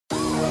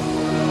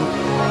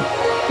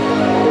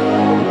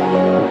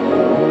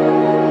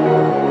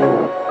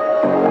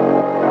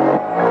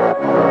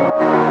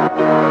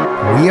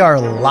are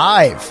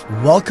live.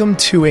 Welcome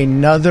to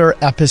another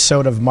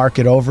episode of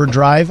Market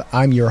Overdrive.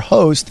 I'm your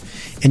host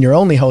and your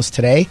only host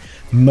today,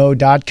 Mo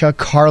Dodka.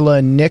 Carla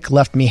and Nick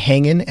left me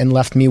hanging and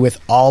left me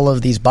with all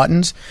of these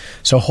buttons.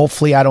 So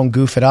hopefully I don't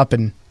goof it up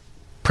and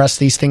press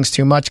these things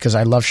too much because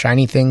I love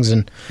shiny things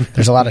and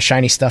there's a lot of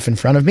shiny stuff in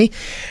front of me.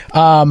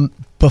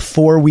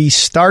 Before we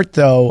start,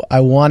 though,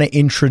 I want to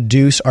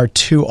introduce our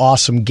two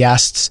awesome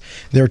guests.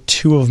 They're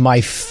two of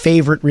my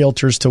favorite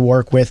realtors to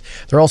work with.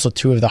 They're also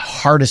two of the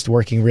hardest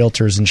working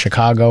realtors in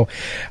Chicago.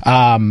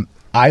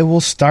 I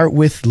will start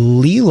with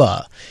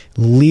Leela.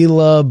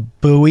 Leela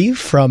Bowie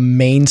from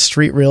Main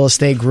Street Real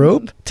Estate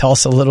Group. Tell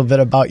us a little bit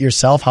about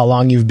yourself, how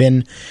long you've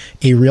been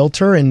a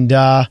realtor, and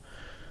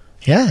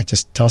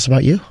just tell us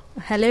about you.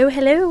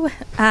 Hello.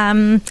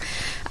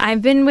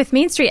 I've been with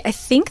Main Street. I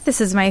think this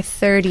is my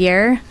third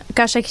year.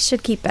 Gosh, I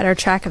should keep better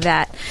track of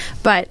that.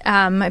 But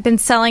I've been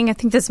selling. I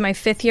think this is my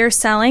fifth year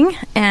selling.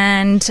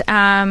 And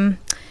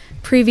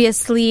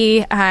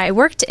previously, I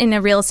worked in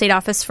a real estate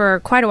office for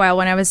quite a while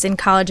when I was in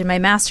college in my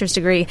master's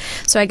degree.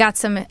 So I got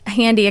some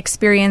handy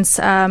experience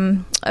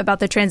about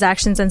the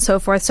transactions and so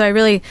forth. So I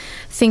really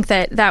think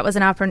that was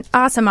an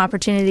awesome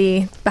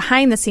opportunity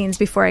behind the scenes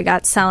before I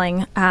got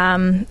selling.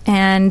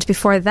 And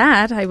before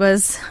that, I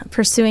was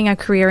pursuing a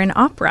career in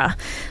opera.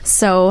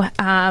 So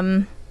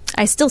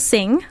I still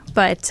sing,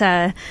 but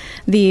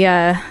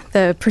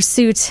the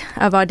pursuit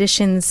of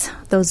auditions,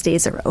 those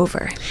days are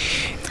over.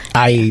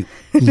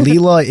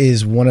 Leela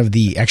is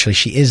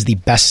she is the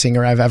best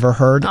singer I've ever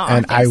heard.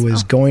 And I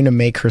was going to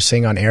make her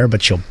sing on air,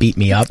 but she'll beat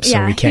me up,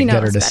 so we can't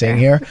get her to sing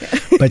here.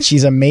 But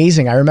she's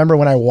amazing. I remember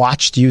when I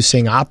watched you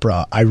sing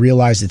opera, I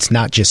realized it's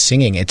not just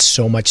singing, it's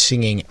so much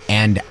singing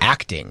and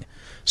acting.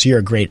 So you're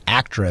a great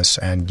actress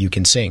and you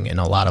can sing in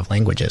a lot of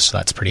languages, so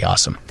that's pretty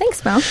awesome.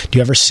 Thanks, Mo. Do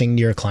you ever sing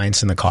to your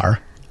clients in the car?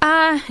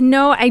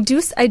 No, I do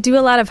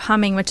a lot of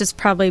humming, which is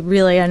probably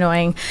really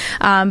annoying.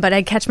 But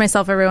I catch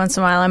myself every once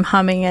in a while I'm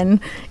humming and,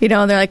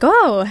 they're like,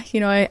 oh,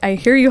 I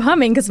hear you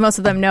humming, because most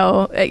of them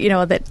know,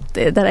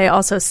 that I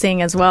also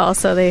sing as well.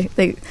 So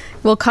they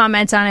will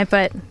comment on it.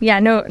 But yeah,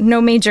 no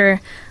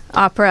major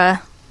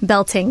opera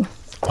belting.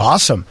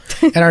 Awesome.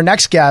 And our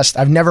next guest,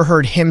 I've never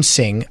heard him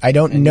sing. I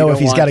don't know if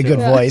he's got a good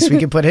voice. We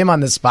can put him on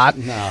the spot.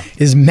 No.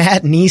 Is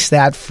Matt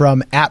Neistat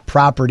from At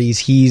Properties.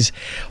 He's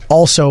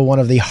also one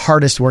of the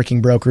hardest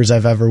working brokers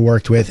I've ever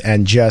worked with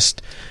and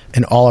just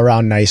an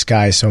all-around nice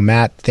guy. So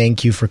Matt,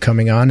 thank you for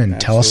coming on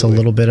and Tell us a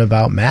little bit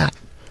about Matt.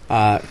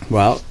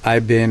 Well,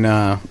 I've been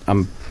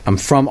I'm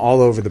from all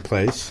over the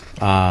place.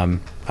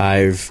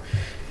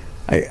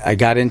 I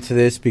got into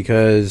this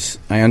because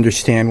I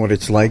understand what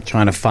it's like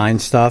trying to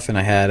find stuff, and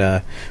I had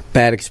a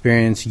bad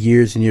experience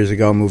years and years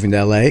ago moving to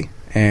L.A.,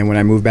 and when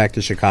I moved back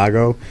to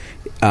Chicago,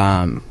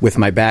 with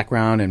my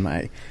background and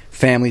my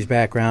family's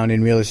background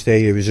in real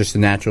estate, it was just a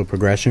natural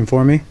progression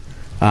for me.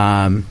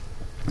 Been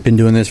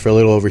doing this for a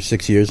little over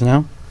 6 years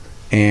now,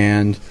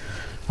 and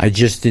I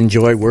just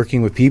enjoy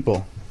working with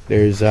people.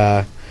 There's,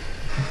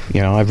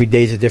 every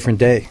day's a different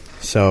day,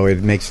 so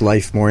it makes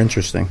life more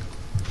interesting.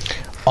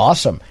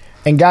 Awesome.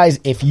 And guys,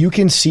 if you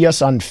can see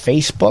us on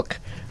Facebook,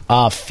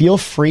 feel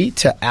free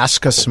to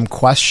ask us some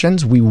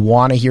questions. We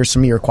want to hear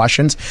some of your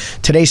questions.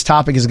 Today's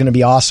topic is going to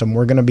be awesome.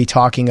 We're going to be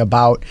talking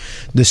about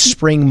the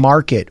spring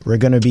market. We're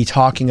going to be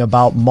talking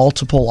about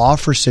multiple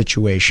offer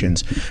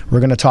situations.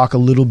 We're going to talk a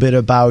little bit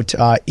about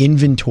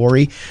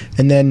inventory.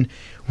 And then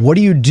what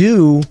do you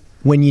do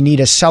when you need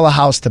to sell a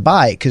house to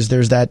buy? Because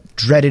there's that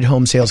dreaded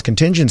home sales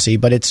contingency,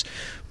 but it's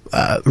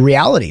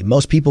reality.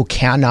 Most people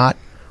cannot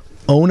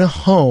own a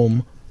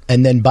home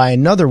and then buy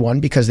another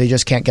one because they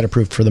just can't get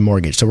approved for the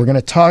mortgage. So we're going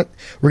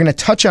to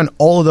touch on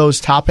all of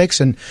those topics,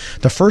 and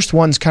the first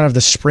one's kind of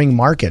the spring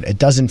market. It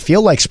doesn't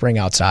feel like spring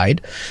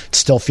outside.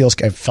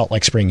 It felt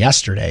like spring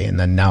yesterday, and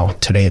then now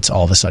today it's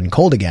all of a sudden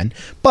cold again.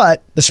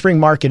 But the spring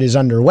market is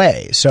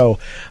underway. So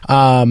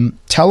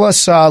tell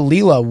us,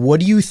 Leela,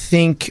 what do you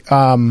think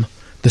the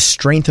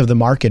strength of the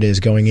market is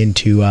going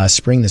into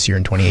spring this year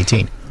in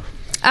 2018?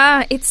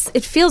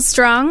 It feels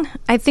strong.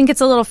 I think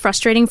it's a little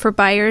frustrating for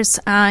buyers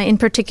in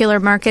particular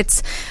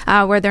markets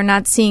where they're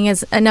not seeing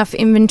enough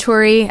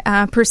inventory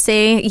per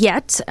se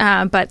yet,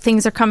 but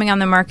things are coming on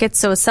the market.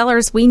 So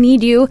sellers, we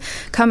need you.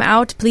 Come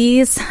out,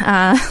 please.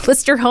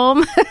 List your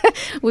home.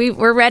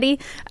 We're ready.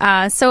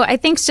 So I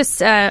think it's just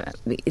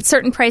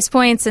certain price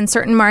points and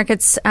certain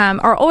markets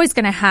are always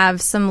going to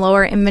have some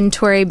lower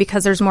inventory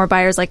because there's more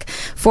buyers, like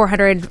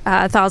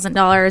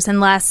 $400,000 and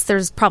less.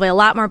 There's probably a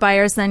lot more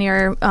buyers than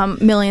your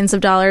millions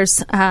of dollars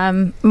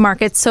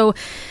market. So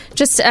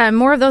just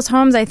more of those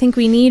homes I think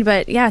we need.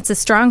 But yeah, it's a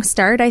strong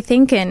start, I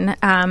think, and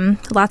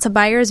lots of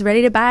buyers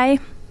ready to buy.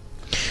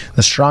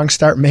 The strong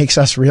start makes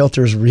us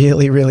realtors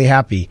really, really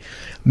happy.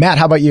 Matt,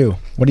 how about you?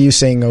 What are you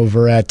seeing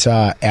over at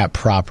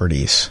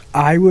Properties?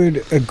 I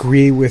would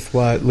agree with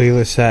what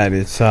Leela said.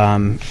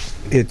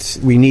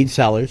 We need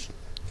sellers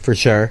for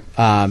sure.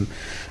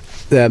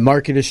 The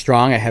market is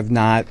strong. I have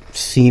not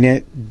seen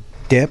it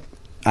dip.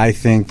 I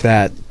think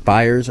that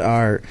buyers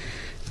are,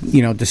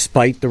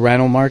 despite the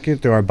rental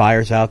market, there are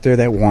buyers out there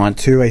that want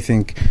to. I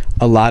think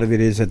a lot of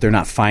it is that they're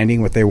not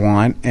finding what they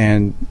want,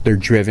 and they're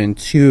driven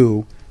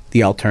to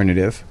the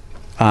alternative.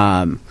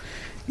 And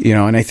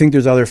I think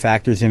there's other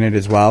factors in it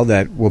as well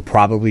that we'll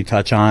probably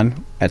touch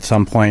on at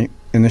some point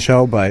in the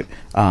show, but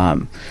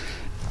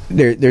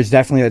there's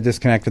definitely a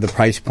disconnect to the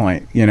price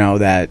point,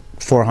 that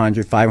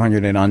 400,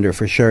 500 and under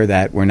for sure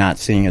that we're not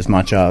seeing as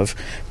much of,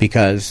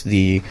 because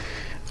the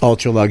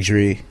ultra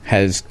luxury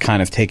has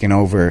kind of taken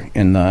over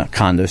in the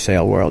condo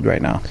sale world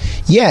right now.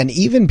 Yeah, and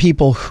even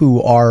people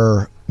who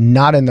are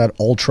not in that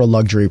ultra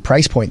luxury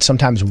price point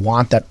sometimes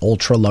want that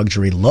ultra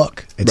luxury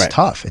look. It's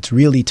tough. It's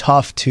really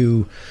tough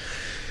to...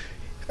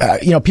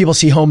 people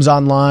see homes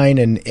online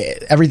and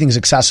everything's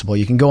accessible.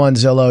 You can go on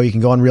Zillow, you can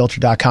go on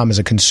Realtor.com as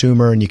a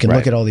consumer, and you can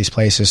look at all these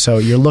places. So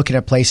you're looking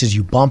at places,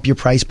 you bump your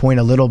price point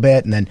a little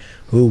bit, and then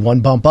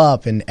one bump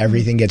up, and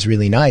everything gets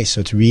really nice.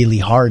 So it's really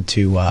hard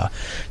to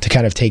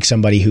kind of take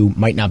somebody who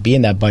might not be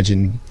in that budget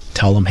and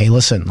tell them, hey,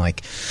 listen,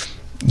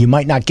 you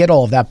might not get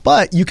all of that,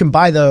 but you can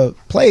buy the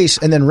place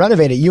and then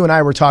renovate it. You and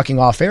I were talking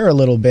off air a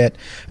little bit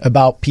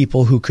about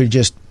people who could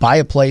just buy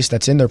a place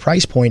that's in their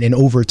price point and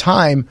over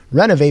time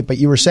renovate. But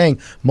you were saying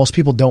most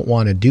people don't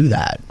want to do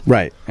that.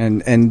 Right.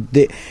 And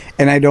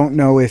I don't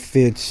know if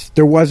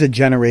there was a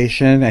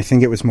generation, I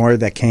think it was more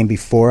that came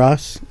before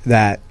us,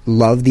 that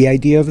loved the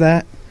idea of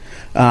that.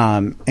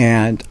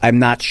 And I'm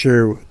not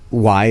sure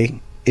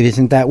why it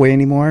isn't that way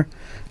anymore.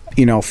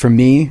 For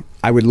me,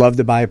 I would love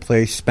to buy a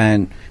place,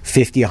 spend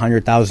 $50,000,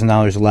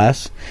 $100,000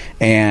 less,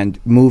 and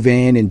move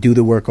in and do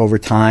the work over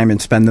time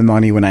and spend the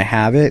money when I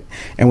have it.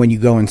 And when you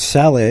go and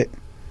sell it,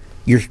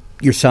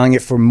 you're selling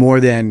it for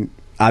more than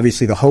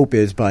obviously the hope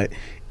is. But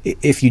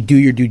if you do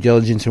your due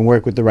diligence and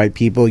work with the right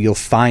people, you'll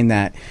find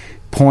that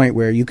point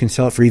where you can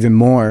sell it for even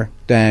more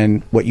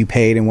than what you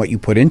paid and what you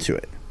put into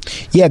it.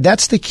 Yeah,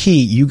 that's the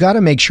key. You got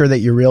to make sure that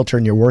you're a realtor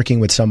and you're working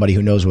with somebody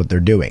who knows what they're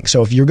doing.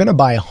 So if you're going to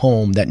buy a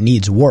home that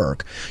needs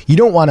work, you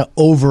don't want to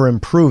over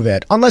improve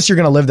it unless you're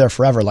going to live there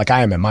forever, like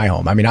I am in my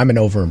home. I mean, I'm an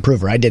over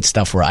improver. I did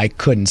stuff where I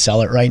couldn't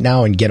sell it right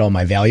now and get all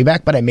my value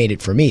back, but I made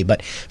it for me. But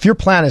if your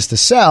plan is to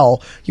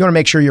sell, you want to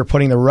make sure you're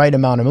putting the right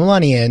amount of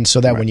money in so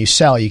that when you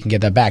sell, you can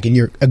get that back. And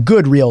you're a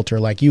good realtor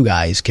like you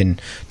guys can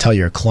tell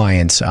your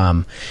clients,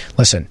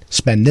 listen,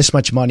 spend this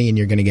much money and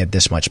you're going to get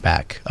this much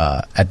back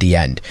at the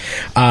end.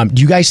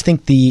 Do you guys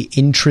think the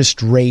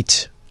interest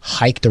rate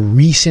hike, the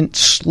recent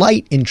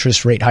slight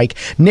interest rate hike,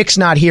 Nick's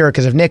not here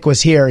because if Nick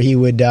was here,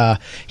 he'd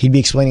be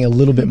explaining a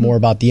little bit more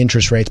about the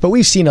interest rates, but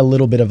we've seen a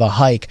little bit of a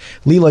hike.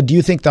 Leela, do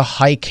you think the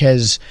hike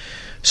has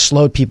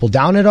slowed people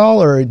down at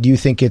all, or do you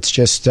think it's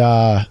just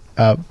a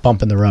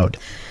bump in the road?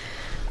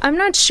 I'm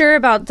not sure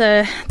about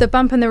the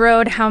bump in the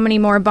road, how many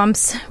more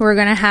bumps we're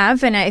going to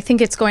have. And I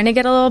think it's going to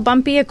get a little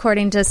bumpy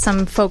according to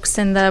some folks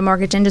in the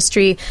mortgage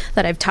industry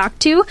that I've talked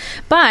to.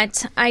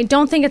 But I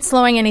don't think it's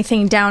slowing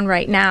anything down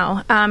right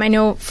now. I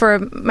know for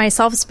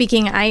myself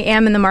speaking, I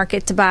am in the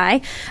market to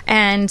buy.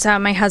 And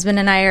my husband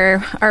and I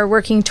are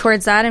working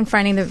towards that and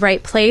finding the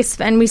right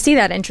place. And we see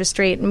that interest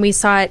rate. And we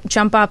saw it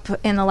jump up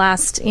in the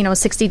last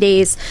 60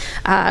 days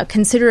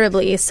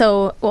considerably.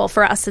 So, well,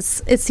 for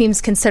us, it seems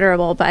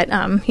considerable. But,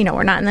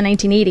 we're not in the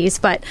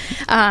 1980s, but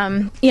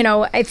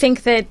I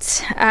think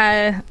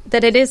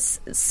that it is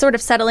sort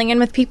of settling in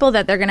with people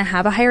that they're going to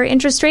have a higher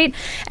interest rate,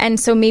 and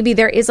so maybe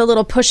there is a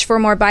little push for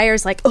more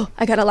buyers. Like, oh,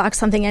 I got to lock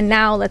something in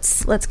now.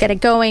 Let's get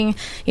it going.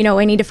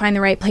 I need to find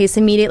the right place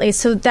immediately.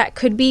 So that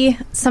could be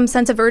some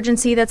sense of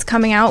urgency that's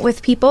coming out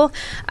with people,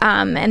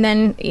 and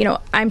then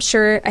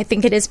I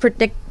think it is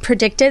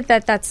predicted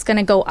that that's going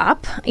to go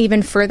up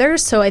even further.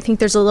 So I think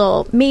there's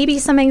maybe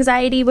some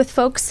anxiety with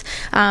folks,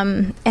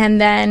 and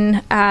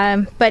then.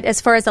 But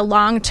as far as the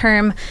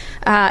long-term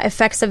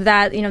effects of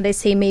that, they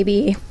say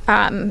maybe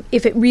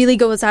if it really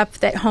goes up,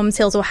 that home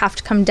sales will have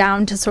to come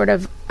down to sort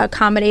of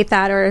accommodate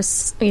that or,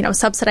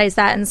 subsidize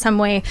that in some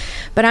way.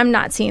 But I'm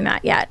not seeing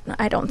that yet.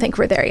 I don't think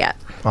we're there yet.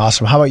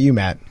 Awesome. How about you,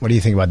 Matt? What do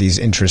you think about these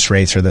interest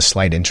rates or the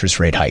slight interest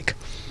rate hike?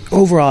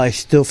 Overall, I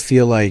still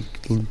feel like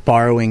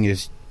borrowing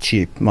is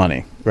cheap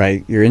money,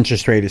 right? Your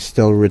interest rate is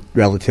still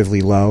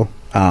relatively low,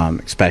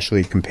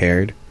 especially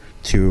compared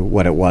to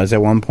what it was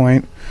at one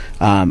point.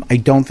 I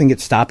don't think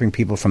it's stopping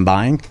people from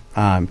buying.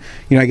 I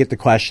get the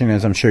question,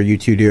 as I'm sure you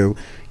two do,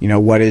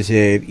 what is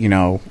it,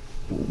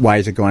 why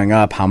is it going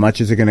up? How much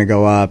is it going to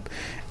go up?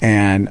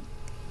 And,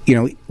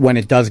 when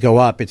it does go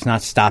up, it's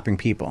not stopping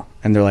people.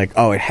 And they're like,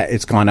 oh,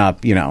 it's gone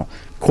up,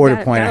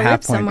 quarter point, a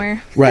half point.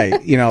 Somewhere. Right.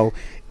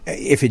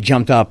 If it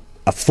jumped up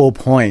a full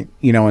point,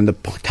 in the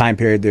time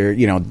period there,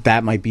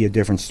 that might be a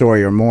different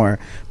story or more.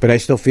 But I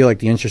still feel like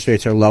the interest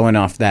rates are low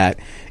enough that,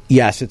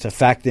 yes, it's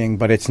affecting,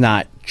 but it's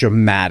not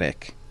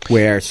dramatic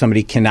where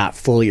somebody cannot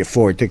fully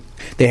afford to,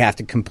 they have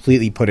to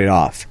completely put it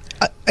off.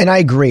 And I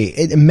agree.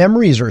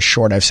 Memories are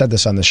short. I've said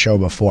this on the show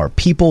before.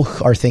 People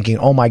are thinking,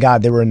 oh my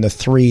God, they were in the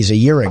 3s a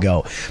year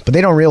ago. But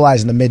they don't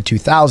realize in the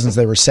mid-2000s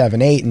they were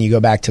 7, 8, and you go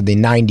back to the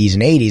 90s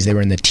and 80s, they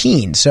were in the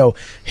teens. So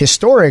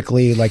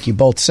historically, like you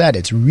both said,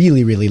 it's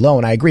really, really low.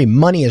 And I agree,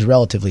 money is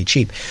relatively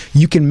cheap.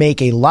 You can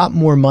make a lot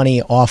more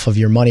money off of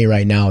your money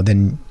right now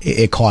than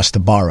it costs to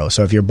borrow.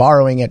 So if you're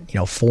borrowing at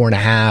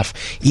 4.5%,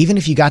 even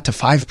if you got to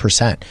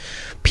 5%,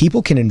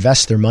 people can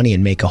invest their money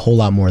and make a whole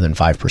lot more than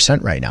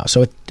 5% right now.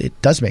 So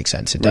it does make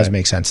sense. It does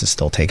make sense to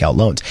still take out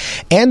loans.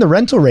 And the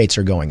rental rates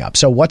are going up.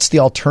 So what's the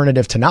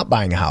alternative to not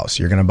buying a house?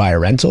 You're going to buy a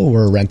rental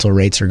where rental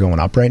rates are going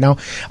up right now.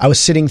 I was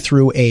sitting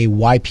through a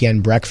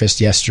YPN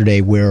breakfast yesterday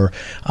where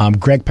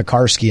Greg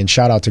Pekarsky, and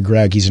shout out to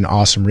Greg, he's an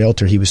awesome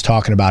realtor. He was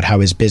talking about how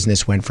his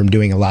business went from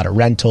doing a lot of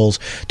rentals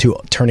to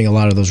turning a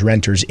lot of those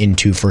renters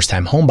into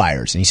first-time home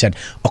buyers. And he said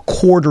a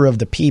quarter of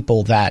the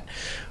people that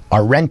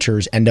our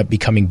renters end up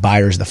becoming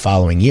buyers the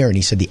following year. And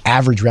he said the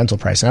average rental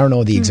price, and I don't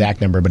know the exact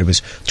number, but it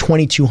was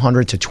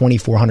 $2,200 to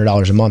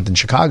 $2,400 a month in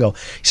Chicago.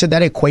 He said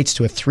that equates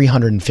to a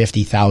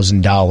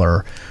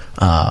 $350,000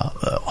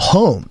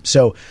 home.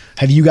 So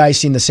have you guys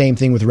seen the same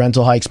thing with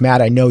rental hikes?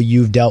 Matt, I know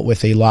you've dealt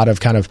with a lot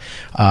of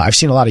I've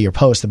seen a lot of your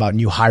posts about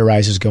new high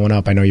rises going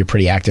up. I know you're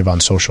pretty active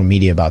on social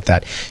media about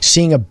that.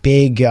 Seeing a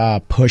big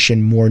push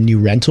in more new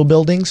rental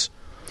buildings?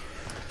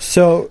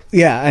 So,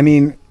 yeah, I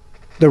mean,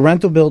 the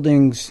rental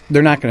buildings,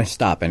 they're not going to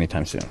stop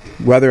anytime soon.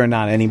 Whether or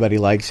not anybody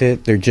likes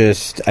it, they're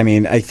just, I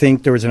mean, I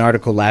think there was an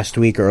article last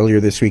week or earlier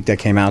this week that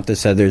came out that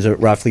said there's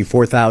roughly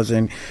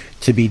 4,000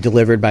 to be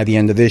delivered by the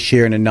end of this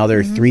year and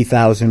another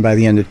 3,000 by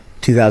the end of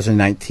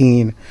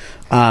 2019.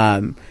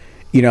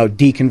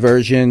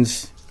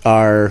 Deconversions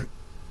are,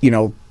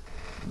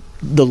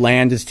 the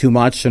land is too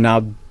much, so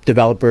now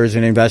developers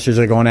and investors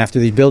are going after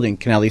these buildings.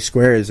 Kennelly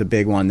Square is a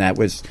big one that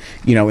was,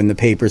 in the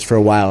papers for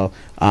a while.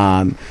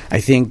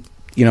 I think,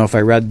 if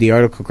I read the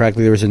article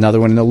correctly, there was another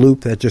one in the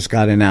Loop that just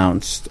got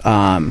announced.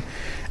 And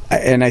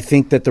I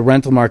think that the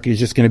rental market is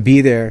just going to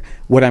be there.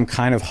 What I'm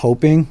kind of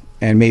hoping,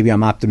 and maybe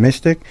I'm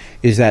optimistic,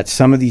 is that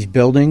some of these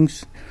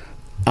buildings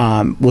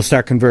will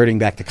start converting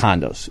back to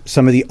condos.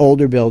 Some of the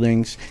older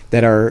buildings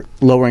that are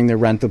lowering their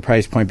rental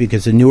price point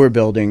because the newer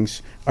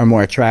buildings are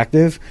more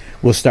attractive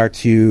will start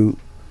to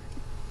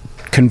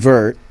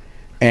convert,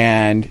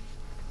 and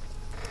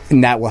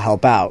that will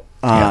help out.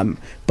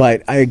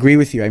 But I agree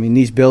with you. I mean,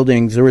 these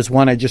buildings, there was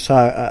one I just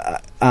saw,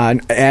 an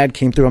ad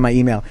came through on my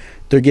email.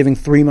 They're giving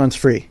 3 months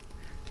free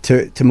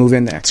to move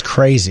in there. It's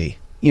crazy.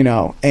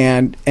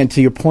 And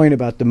to your point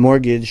about the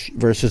mortgage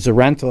versus the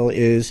rental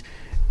is,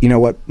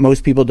 what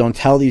most people don't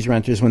tell these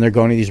renters when they're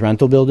going to these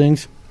rental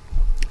buildings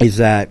is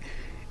that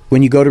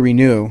when you go to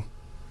renew,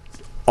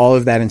 all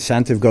of that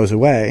incentive goes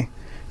away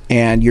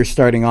and you're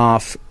starting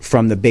off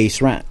from the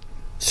base rent.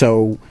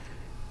 So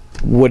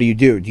what do?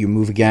 Do you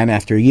move again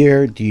after a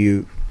year? Do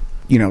you,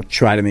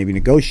 try to maybe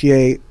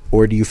negotiate,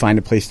 or do you find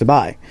a place to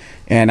buy?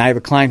 And I have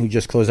a client who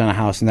just closed on a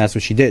house, and that's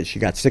what she did. She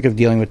got sick of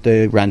dealing with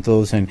the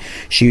rentals, and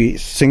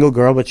she's single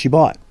girl, but she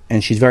bought,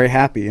 and she's very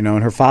happy, and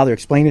her father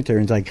explained it to her,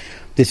 and it's like,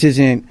 this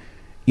isn't,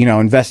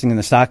 investing in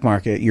the stock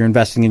market. You're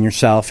investing in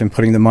yourself and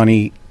putting the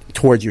money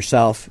towards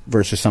yourself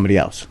versus somebody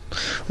else.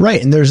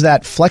 Right, and there's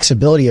that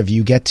flexibility of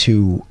you get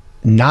to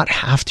not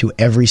have to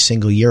every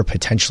single year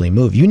potentially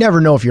move. You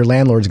never know if your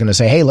landlord's going to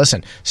say, hey,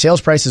 listen, sales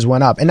prices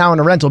went up. And now in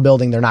a rental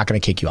building, they're not going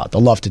to kick you out.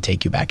 They'll love to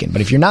take you back in. But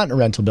if you're not in a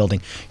rental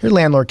building, your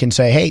landlord can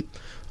say, hey,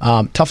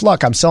 tough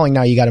luck. I'm selling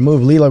now. You got to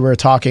move. Leela, we were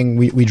talking.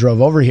 We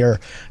drove over here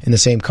in the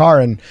same car,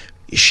 and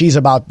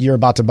you're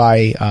about to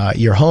buy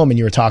your home, and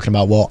you were talking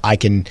about, well, I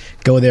can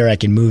go there, I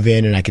can move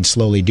in, and I can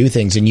slowly do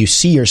things. And you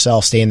see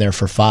yourself staying there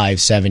for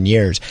 5-7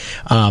 years.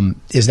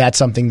 Is that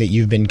something that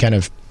you've been kind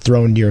of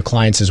thrown to your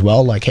clients as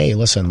well? Like, hey,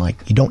 listen,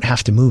 you don't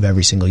have to move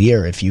every single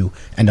year if you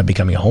end up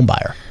becoming a home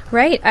buyer.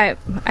 Right.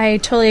 I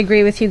totally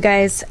agree with you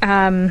guys.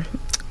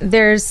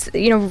 There's,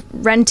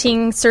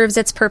 renting serves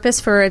its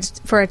purpose for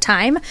a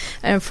time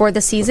and for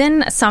the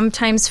season.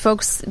 Sometimes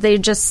folks, they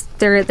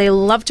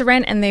love to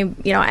rent, and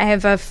I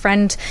have a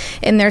friend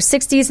in their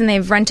 60s, and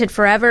they've rented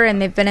forever, and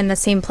they've been in the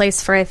same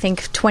place for, I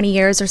think, 20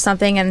 years or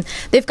something, and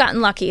they've gotten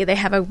lucky. They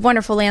have a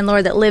wonderful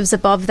landlord that lives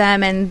above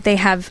them, and they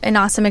have an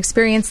awesome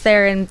experience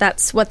there, and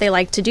that's what they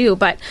like to do.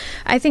 But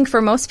I think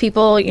for most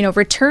people,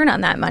 return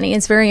on that money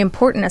is very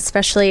important,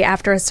 especially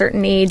after a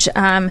certain age,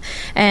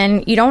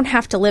 and you don't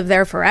have to live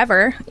there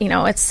forever.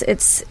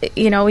 It's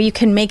you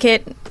can make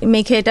it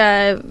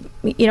a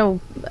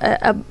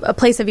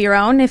place of your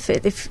own if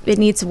it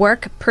needs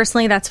work.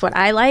 Personally, that's what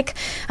I like.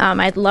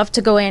 I'd love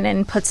to go in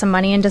and put some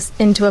money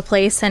into a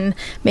place and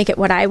make it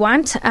what I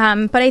want.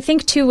 But I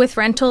think too with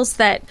rentals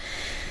that,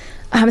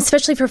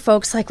 especially for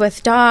folks like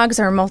with dogs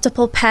or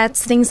multiple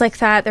pets, things like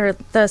that,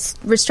 the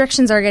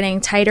restrictions are getting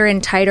tighter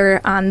and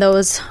tighter on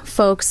those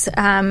folks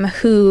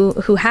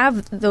who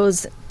have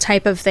those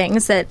type of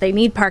things that they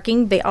need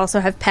parking. They also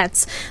have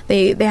pets.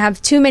 They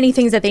have too many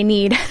things that they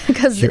need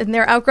because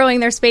they're outgrowing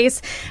their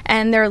space,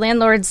 and their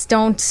landlords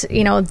don't,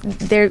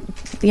 they're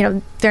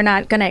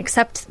not going to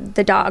accept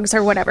the dogs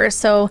or whatever.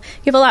 So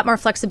you have a lot more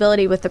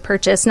flexibility with the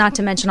purchase, not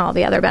to mention all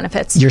the other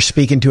benefits. You're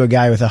speaking to a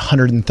guy with a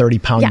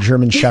 130-pound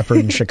German Shepherd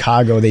in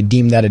Chicago. They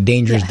deem that a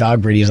dangerous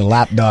dog breed. He's a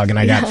lap dog, and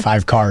I got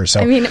 5 cars. So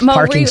I mean, Mo,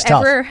 parking's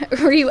tough.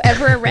 Were you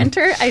ever a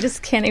renter? I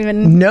just can't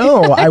even.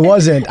 No, I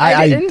wasn't.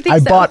 I didn't think I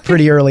so. bought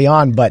pretty early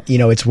on, but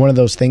it's one of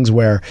those things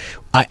where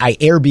I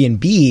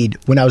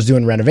Airbnb'd when I was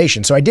doing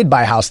renovation. So I did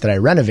buy a house that I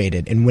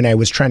renovated, and when I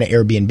was trying to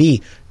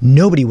Airbnb,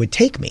 nobody would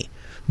take me.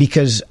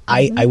 Because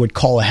I would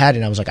call ahead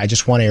and I was like, I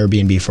just want to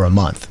Airbnb for a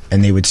month.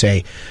 And they would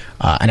say,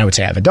 and I would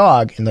say, I have a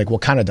dog. And like,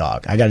 what kind of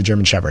dog? I got a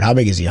German Shepherd. How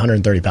big is he?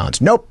 130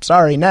 pounds. Nope.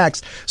 Sorry.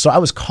 Next. So I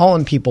was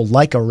calling people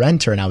like a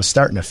renter, and I was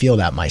starting to feel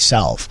that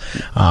myself.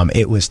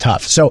 It was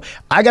tough. So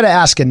I got to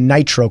ask a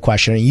Nitro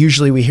question. And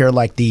usually we hear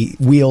like the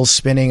wheels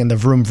spinning and the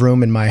vroom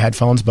vroom in my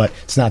headphones, but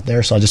it's not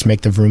there. So I'll just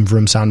make the vroom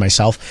vroom sound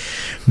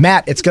myself.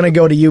 Matt, it's going to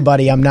go to you,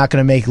 buddy. I'm not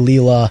going to make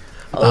Leela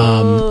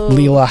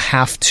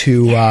have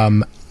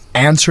to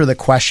answer the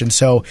question.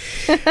 So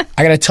I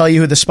got to tell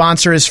you who the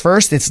sponsor is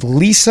first. It's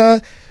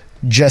Lisa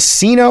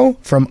Jacino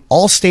from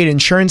Allstate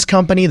Insurance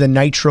Company. The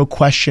Nitro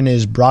question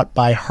is brought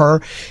by her.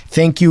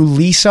 Thank you,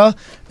 Lisa.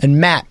 And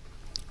Matt,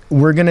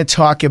 we're going to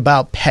talk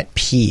about pet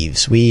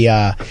peeves. We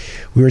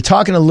were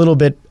talking a little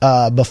bit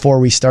before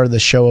we started the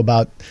show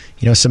about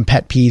some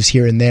pet peeves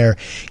here and there.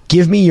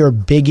 Give me your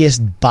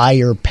biggest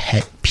buyer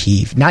pet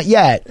peeve. Not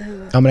yet.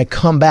 I'm going to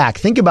come back.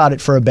 Think about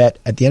it for a bit.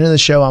 At the end of the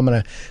show, I'm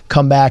going to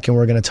come back and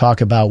we're going to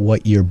talk about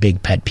what your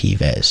big pet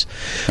peeve is.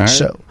 All right.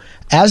 So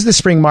as the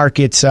spring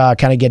market's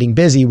kind of getting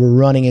busy, we're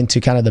running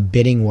into kind of the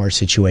bidding war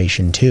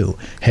situation too.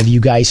 Have you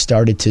guys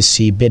started to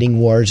see bidding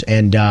wars?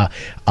 And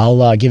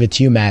I'll give it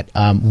to you, Matt.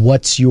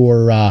 What's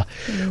your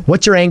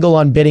angle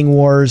on bidding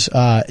wars?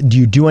 Do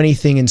you do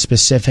anything in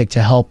specific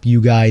to help you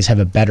guys have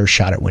a better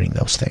shot at winning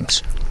those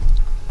things?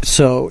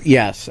 So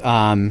yes,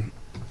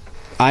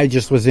 I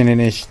just was in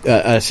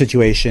a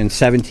situation,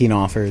 17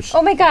 offers.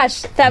 Oh my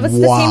gosh, that was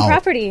the same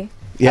property.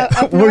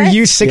 Yeah. Were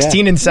you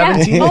 16 and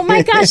 17? Yeah. Oh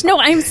my gosh, no,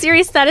 I'm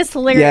serious. That is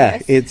hilarious.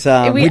 Yeah, it's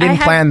we didn't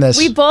plan this.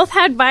 We both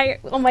had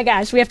oh my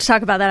gosh, we have to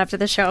talk about that after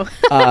the show.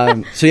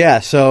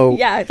 So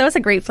yeah, that was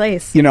a great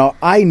place.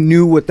 I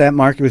knew what that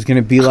market was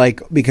going to be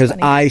like because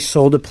I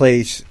sold a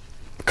place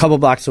a couple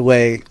blocks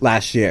away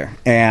last year,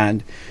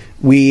 and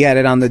we had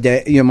it on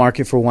the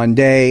market for one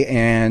day,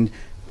 and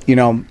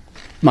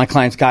my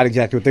clients got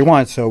exactly what they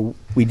want, so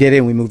we did it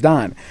and we moved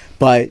on.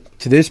 But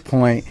to this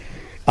point,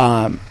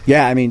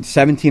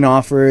 17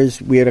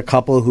 offers. We had a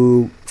couple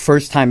who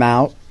first time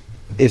out.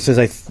 It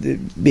says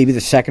maybe the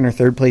second or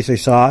third place they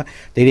saw,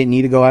 they didn't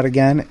need to go out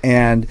again.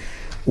 And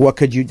what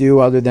could you do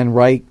other than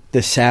write the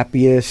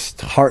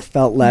sappiest,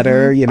 heartfelt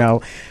letter?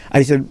 Mm-hmm.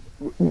 I said,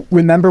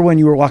 remember when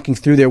you were walking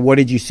through there, what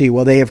did you see?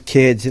 Well, they have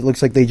kids. It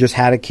looks like they just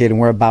had a kid and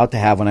we're about to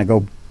have one. I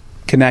go,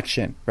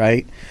 connection,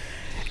 right?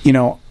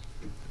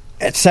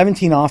 At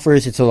 17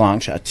 offers, it's a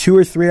long shot. 2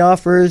 or 3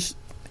 offers,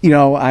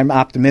 I'm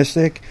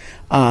optimistic.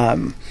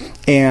 And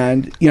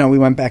we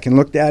went back and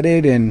looked at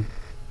it, and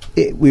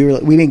we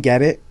didn't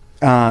get it.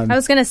 I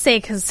was going to say,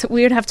 because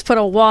we would have to put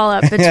a wall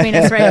up between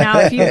us right now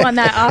if you won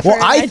that offer. Well,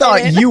 I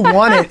thought you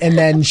won it, and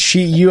then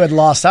you had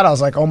lost out. I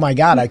was like, oh my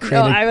God, I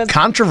created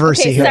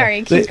controversy here.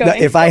 Sorry, keep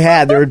going. If I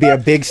had, there would be a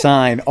big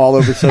sign all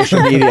over social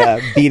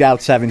media, beat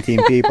out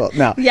 17 people.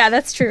 No. Yeah,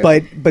 that's true.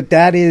 But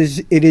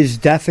it is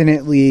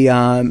definitely,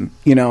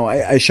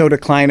 I showed a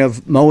client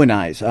of Mo and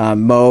I's.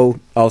 Mo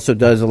also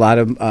does a lot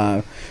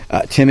of,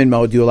 Tim and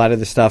Mo do a lot of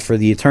the stuff for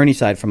the attorney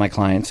side for my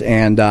clients.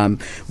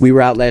 And we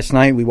were out last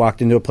night. We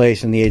walked into a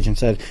place and the agent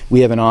said,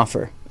 we have an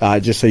offer,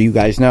 just so you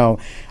guys know.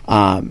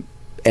 And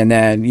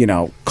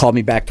then, called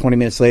me back 20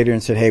 minutes later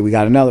and said, hey, we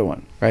got another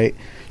one, right?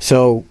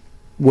 So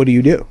what do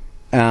you do?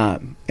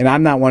 And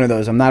I'm not one of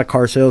those. I'm not a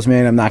car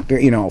salesman. I'm not,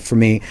 for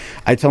me,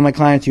 I tell my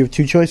clients, you have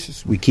 2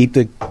 choices. We keep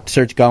the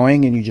search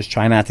going and you just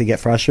try not to get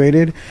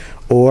frustrated,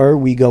 or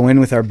we go in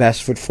with our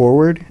best foot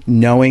forward,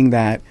 knowing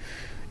that,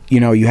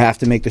 you have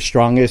to make the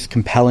strongest,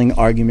 compelling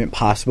argument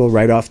possible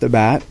right off the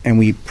bat. And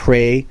we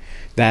pray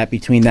that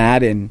between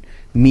that and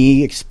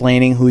me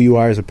explaining who you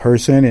are as a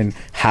person and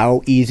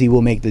how easy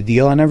we'll make the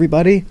deal on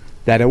everybody,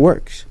 that it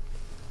works.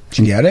 Did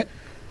you get it?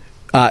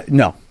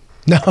 No.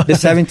 The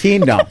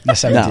 17? No. The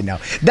 17, no.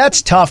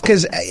 That's tough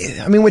because,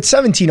 with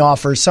 17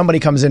 offers, somebody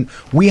comes in.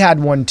 We had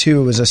one,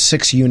 too. It was a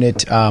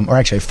 6-unit, or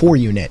actually a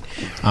 4-unit.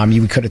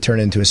 You could have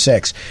turned it into a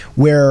 6,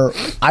 where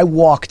I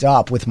walked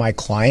up with my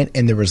client,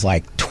 and there was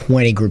like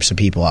 20 groups of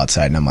people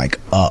outside, and I'm like,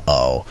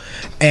 uh-oh.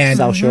 And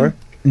South Shore?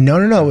 No.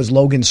 It was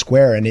Logan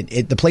Square, and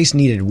the place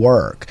needed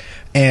work.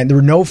 And there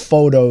were no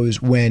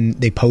photos when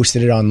they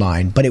posted it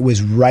online, but it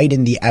was right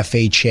in the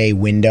FHA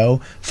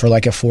window for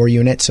like a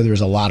 4-unit. So there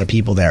was a lot of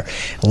people there.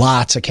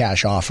 Lots of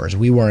cash offers.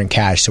 We weren't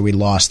cash, so we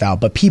lost out.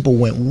 But people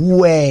went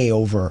way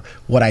over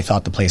what I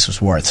thought the place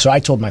was worth. So I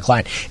told my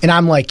client, and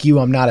I'm like you,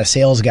 I'm not a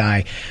sales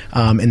guy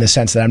in the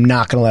sense that I'm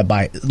not going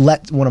to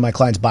let one of my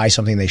clients buy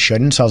something they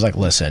shouldn't. So I was like,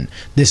 listen,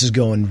 this is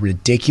going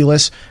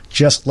ridiculous.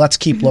 Just let's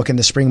keep looking.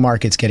 The spring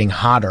market's getting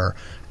hotter.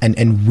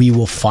 And we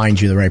will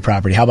find you the right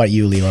property. How about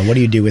you, Leela? What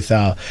do you do with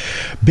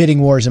bidding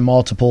wars and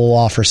multiple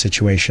offer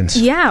situations?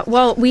 Yeah,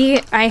 well,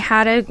 I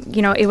had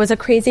it was a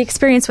crazy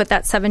experience with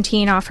that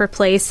 17 offer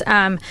place.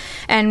 And,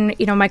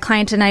 my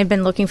client and I have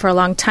been looking for a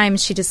long time.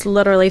 She just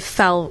literally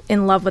fell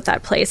in love with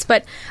that place.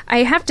 But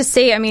I have to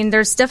say,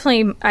 there's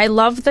definitely, I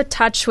love the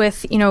touch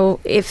with,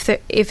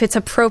 if it's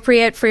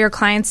appropriate for your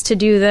clients to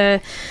do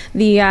the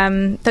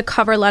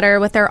cover letter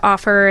with their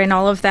offer and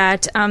all of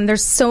that.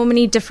 There's so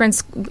many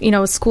different,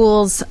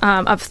 schools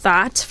of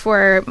thought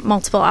for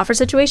multiple offer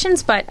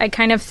situations, but I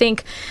kind of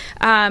think,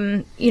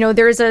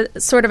 there's a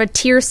sort of a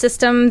tier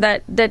system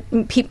that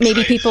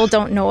maybe people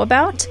don't know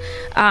about,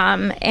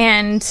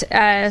 and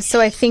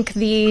so I think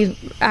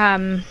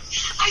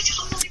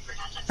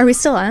are we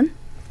still on?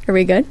 Are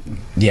we good?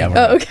 Yeah.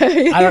 Oh,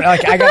 okay.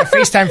 I got a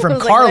FaceTime from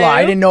Carla.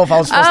 I didn't know if I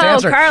was supposed to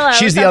answer. Carla.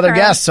 She's the other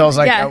guest, so I was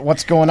like,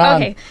 what's going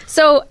on? Okay.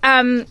 So,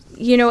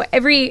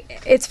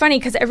 it's funny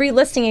because every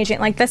listing agent,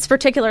 like this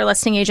particular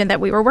listing agent that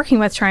we were working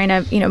with trying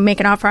to, make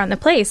an offer on the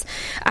place,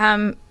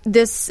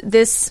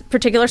 this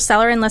particular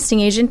seller and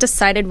listing agent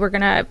decided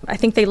I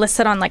think they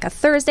listed on like a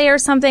Thursday or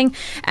something,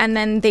 and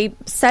then they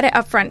set it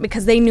up front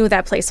because they knew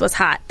that place was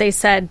hot. They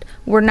said,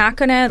 we're not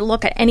going to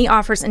look at any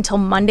offers until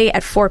Monday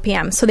at 4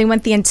 p.m. So they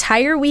went the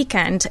entire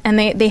weekend, and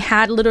they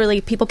had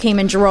literally, people came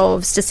in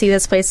droves to see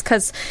this place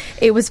because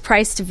it was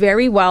priced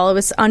very well. It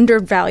was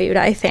undervalued,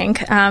 I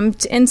think.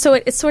 And so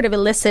it sort of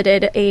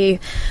elicited a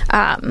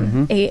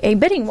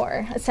bidding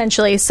war,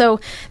 essentially. So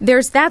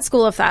there's that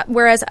school of thought.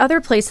 Whereas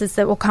other places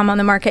that will come on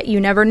the market,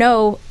 you never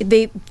know.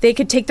 They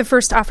could take the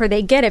first offer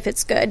they get if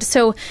it's good.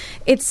 So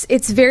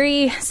it's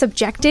very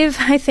subjective,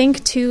 I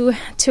think, to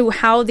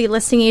how the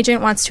listing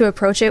agent wants to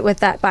approach it with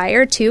that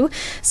buyer too.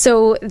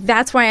 So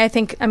that's why I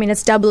think,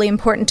 it's doubly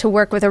important to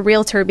work with a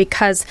realtor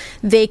because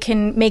they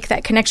can make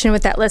that connection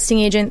with that listing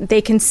agent.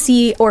 They can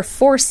see or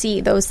foresee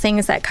those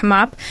things that come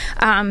up.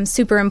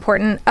 Super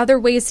important. Other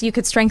ways you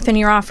could strengthen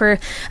your offer: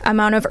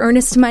 amount of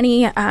earnest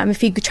money.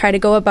 If you could try to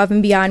go above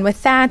and beyond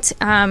with that.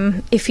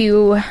 If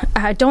you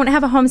don't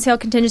have a home sale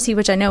contingency,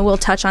 which I know we'll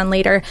touch on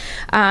later,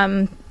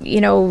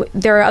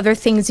 there are other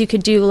things you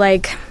could do,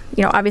 like,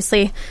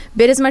 obviously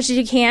bid as much as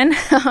you can.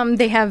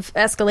 They have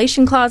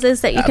escalation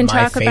clauses that you can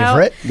talk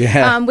about,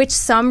 which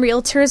some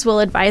realtors will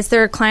advise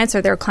their clients,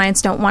 or their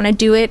clients don't want to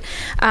do it.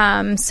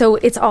 So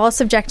it's all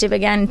subjective,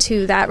 again,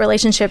 to that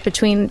relationship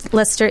between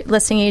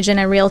listing agent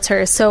and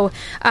realtor. So,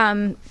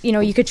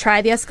 you could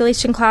try the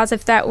escalation clause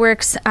if that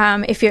works,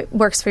 if it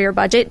works for your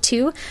budget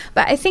too.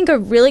 But I think a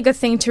really good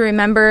thing to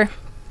remember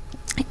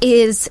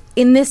is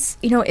in this,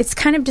 it's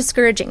kind of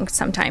discouraging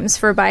sometimes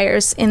for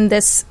buyers in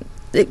this,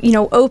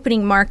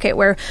 opening market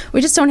where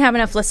we just don't have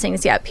enough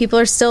listings yet. People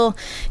are still,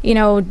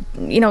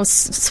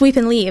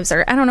 sweeping leaves,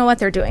 or I don't know what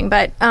they're doing,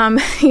 but,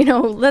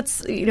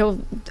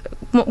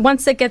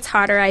 once it gets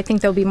hotter, I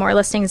think there'll be more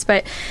listings,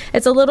 but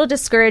it's a little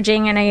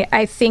discouraging, and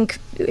I think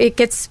it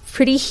gets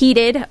pretty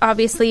heated,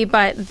 obviously,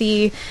 but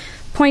the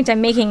point I'm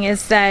making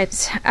is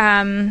that,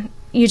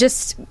 you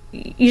just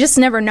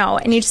never know,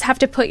 and you just have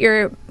to put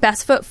your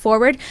best foot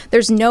forward.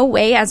 There's no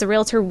way as a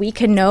realtor we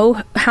can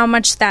know how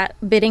much that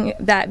winning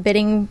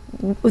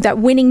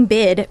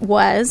bid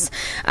was.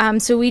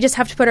 So we just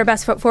have to put our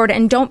best foot forward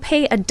and don't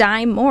pay a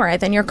dime more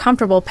than you're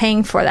comfortable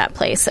paying for that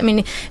place.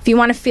 If you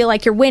want to feel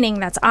like you're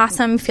winning, that's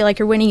awesome. Feel like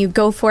you're winning, you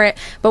go for it.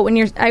 But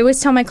I always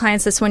tell my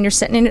clients this: when you're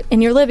sitting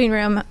in your living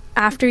room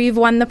after you've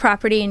won the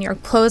property and you're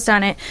closed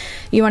on it,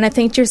 you want to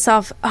think to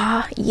yourself,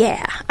 oh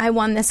yeah, I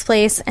won this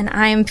place and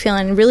I am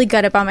feeling really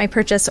good about my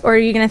purchase. Or are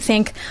you going to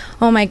think,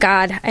 oh my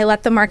God, I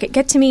let the market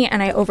get to me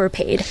and I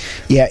overpaid?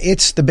 Yeah,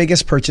 it's the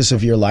biggest purchase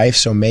of your life,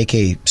 so make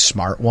a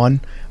smart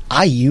one.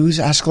 I use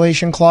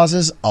escalation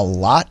clauses a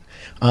lot.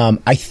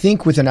 I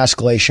think with an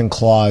escalation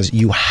clause,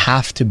 you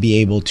have to be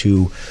able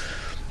to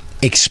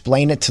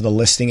explain it to the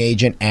listing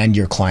agent and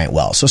your client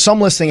well. So some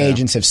listing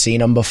agents have seen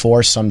them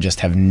before, some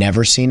just have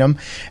never seen them.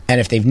 And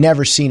if they've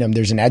never seen them,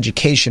 there's an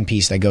education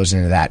piece that goes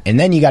into that. And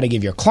then you got to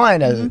give your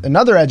client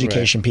another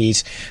education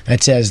piece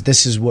that says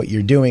this is what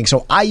you're doing.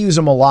 So I use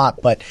them a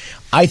lot, but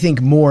I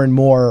think more and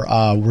more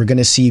we're going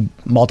to see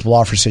multiple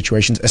offer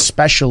situations,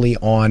 especially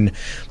on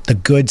the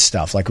good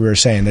stuff. Like we were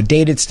saying, the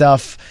dated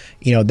stuff,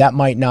 that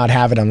might not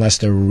have it unless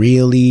they're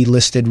really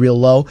listed real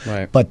low.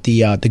 Right. But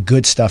the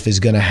good stuff is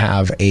going to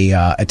have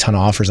a ton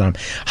of offers on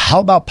them.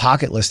 How about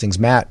pocket listings,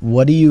 Matt?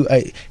 What do you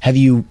have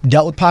you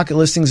dealt with pocket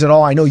listings at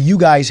all? I know you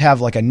guys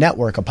have like a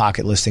network of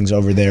pocket listings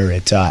over there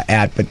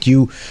at but do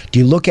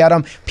you look at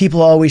them?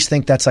 People always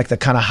think that's like the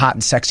kind of hot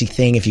and sexy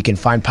thing if you can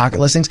find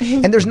pocket listings,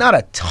 and there's not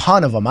a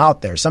ton of them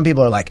out there. Some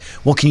people are like,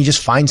 well, can you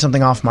just find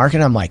something off market?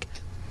 I'm like,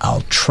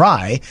 I'll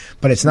try,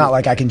 but it's not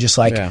like I can just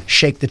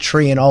shake the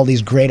tree and all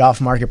these great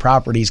off-market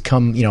properties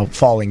come,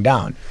 falling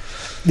down.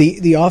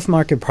 The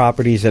off-market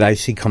properties that I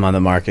see come on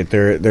the market,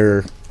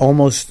 they're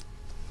almost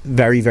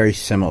very, very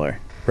similar,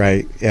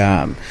 right?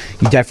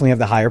 You definitely have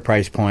the higher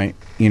price point,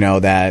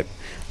 that,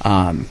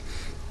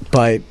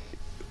 but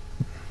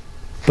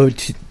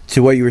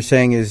to what you were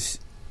saying is,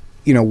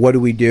 what do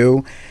we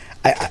do?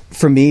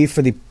 For me,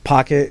 for the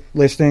pocket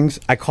listings,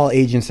 I call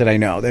agents that I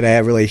know, that I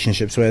have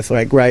relationships with.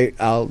 Like, right,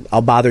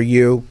 I'll bother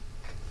you.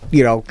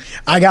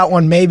 I got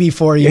one maybe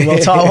for you. We'll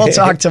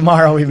talk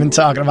tomorrow. We've been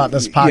talking about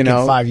this pocket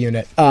 5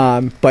 unit.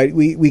 But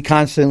we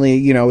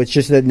constantly, it's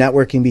just the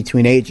networking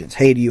between agents.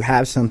 Hey, do you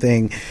have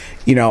something?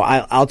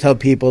 I'll tell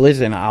people,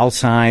 listen, I'll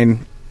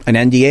sign an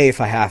NDA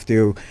if I have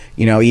to.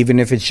 Even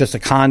if it's just a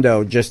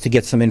condo, just to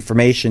get some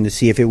information to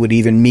see if it would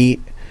even meet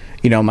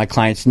my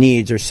client's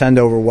needs, or send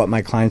over what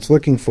my client's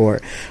looking for.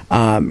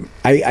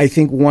 I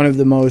think one of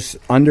the most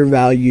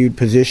undervalued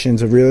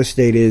positions of real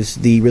estate is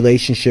the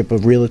relationship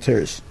of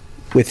realtors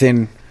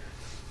within,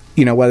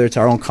 whether it's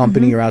our own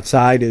company or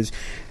outside, is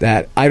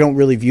that I don't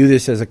really view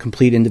this as a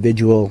complete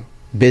individual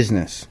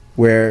business,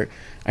 where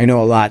I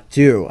know a lot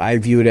do. I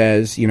view it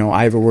as,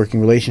 I have a working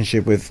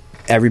relationship with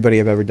everybody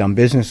I've ever done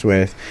business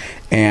with,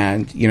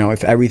 and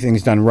if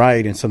everything's done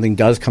right and something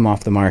does come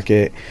off the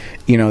market,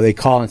 they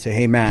call and say,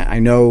 hey Matt, I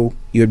know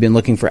you had been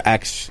looking for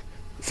X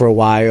for a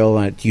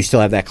while, do you still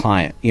have that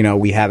client?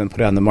 We haven't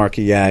put it on the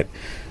market yet,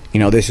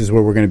 this is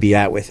where we're going to be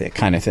at with it,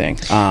 kind of thing.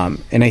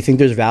 And I think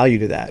there's value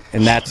to that,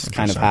 and that's 100%.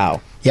 Kind of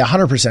how. Yeah,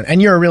 100%.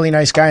 And you're a really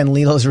nice guy, and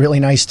Lilo's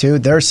really nice too.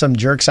 There's some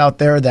jerks out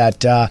there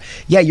that,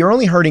 you're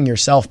only hurting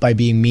yourself by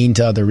being mean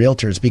to other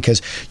realtors,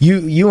 because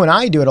you and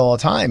I do it all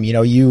the time.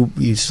 You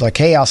just like,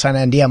 hey, I'll sign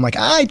an NDA. I'm like,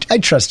 I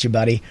trust you,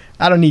 buddy.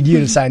 I don't need you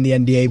to sign the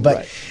NDA.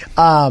 But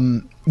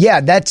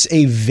right. That's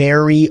a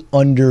very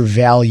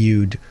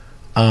undervalued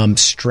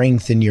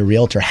strength in your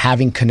realtor,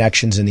 having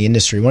connections in the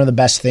industry. One of the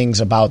best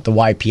things about the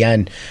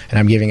YPN, and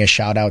I'm giving a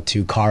shout out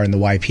to Carr and the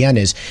YPN,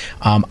 is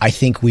I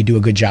think we do a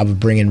good job of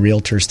bringing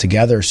realtors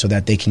together so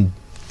that they can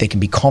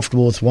be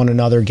comfortable with one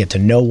another, get to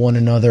know one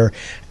another.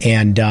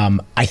 And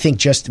I think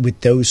just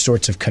with those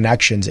sorts of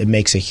connections, it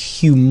makes a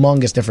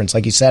humongous difference.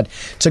 Like you said,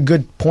 it's a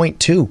good point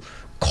too.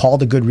 Call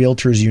the good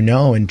realtors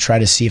and try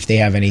to see if they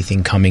have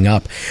anything coming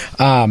up.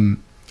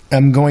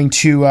 I'm going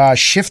to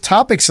shift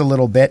topics a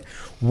little bit.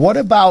 What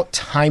about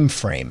time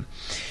frame?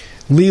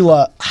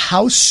 Lila,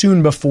 how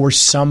soon before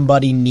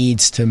somebody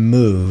needs to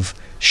move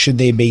should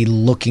they be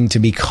looking to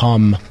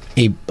become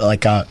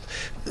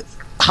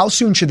how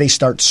soon should they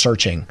start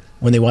searching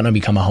when they want to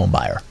become a home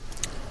buyer?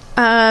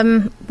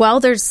 Well,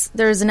 there's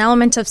an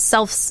element of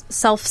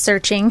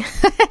self-searching,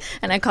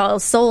 and I call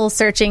it soul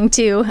searching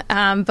too.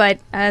 But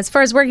as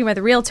far as working with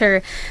a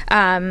realtor,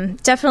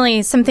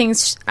 definitely some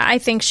things I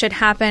think should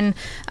happen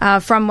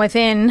from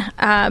within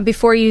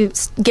before you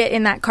get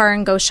in that car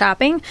and go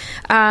shopping.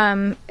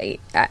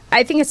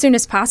 I think as soon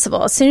as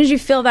possible. As soon as you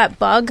feel that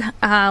bug,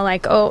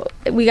 like, oh,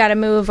 we got to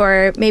move,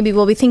 or maybe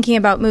we'll be thinking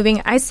about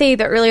moving. I say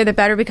the earlier the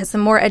better, because the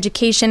more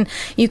education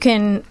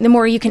the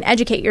more you can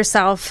educate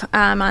yourself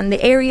on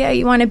the area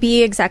you want to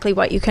be, exactly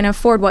what you can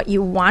afford. What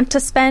you want to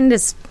spend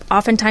is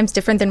oftentimes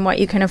different than what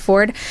you can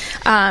afford.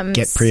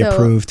 Get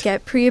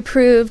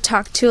pre-approved.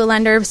 Talk to a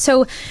lender.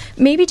 So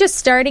maybe just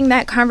starting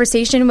that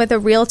conversation with a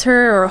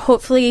realtor, or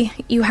hopefully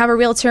you have a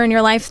realtor in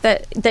your life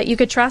that you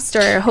could trust,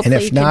 or hopefully,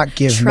 and if not,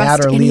 give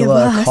Matt or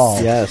Lila a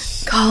call.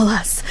 Yes, call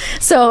us.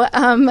 So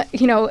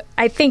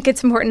I think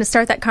it's important to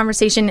start that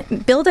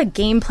conversation. Build a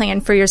game plan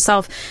for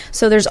yourself.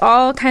 So there's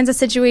all kinds of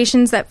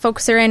situations that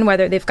folks are in,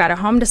 whether they've got a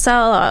home to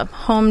sell, a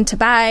home to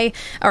buy,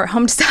 or a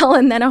home to sell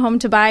and then a home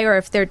to buy, or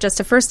if they're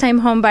just a first-time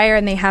home buyer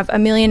and they have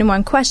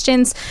 1,000,001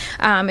 questions.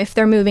 If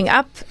they're moving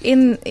up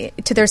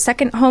to their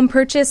second home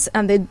purchase,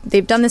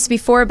 they've done this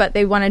before, but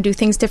they want to do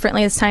things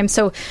differently this time.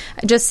 So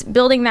just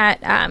building that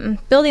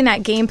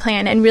game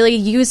plan, and really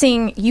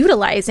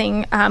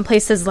utilizing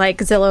places like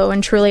Zillow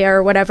and Trulia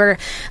or whatever,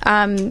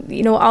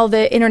 all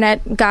the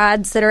internet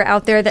gods that are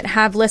out there that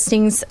have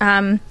listings.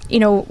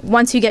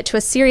 Once you get to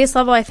a serious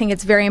level, I think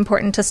it's very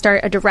important to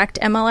start a direct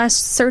MLS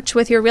search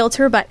with your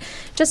realtor, but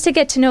just to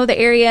get to know the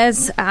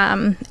areas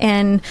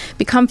and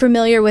become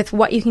familiar with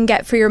what you can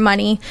get for your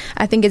money,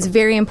 I think is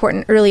very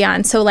important early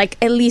on. So like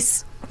at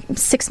least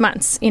 6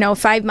 months,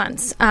 5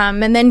 months,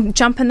 and then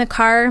jump in the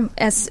car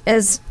as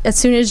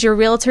soon as your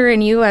realtor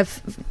and you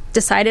have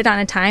decided on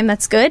a time.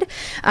 That's good,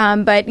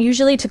 but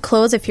usually to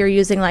close, if you're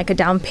using like a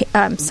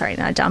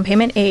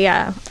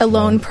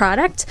loan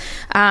product,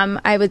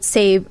 I would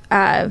say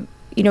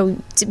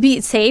to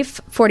be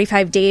safe,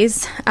 45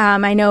 days.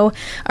 I know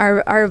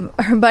our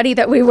buddy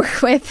that we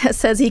work with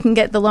says he can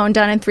get the loan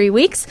done in 3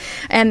 weeks,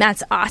 and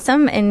that's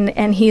awesome,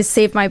 and he's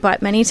saved my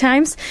butt many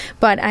times.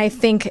 But I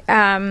think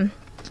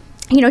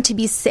to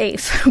be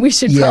safe, we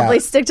should probably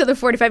stick to the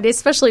 45 days,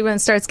 especially when it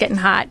starts getting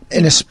hot.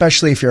 And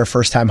especially if you're a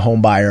first-time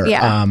home buyer.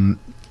 Yeah.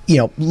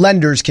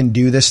 lenders can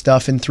do this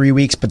stuff in 3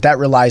 weeks, but that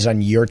relies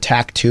on your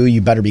tact too.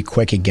 You better be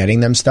quick at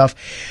getting them stuff.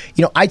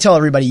 I tell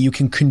everybody you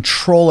can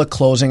control a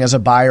closing as a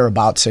buyer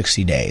about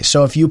 60 days.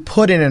 So if you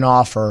put in an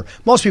offer,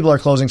 most people are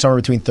closing somewhere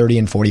between 30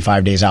 and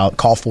 45 days out,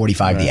 call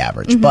 45 the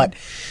average. But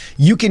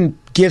you can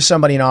give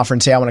somebody an offer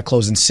and say, I want to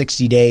close in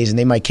 60 days, and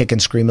they might kick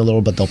and scream a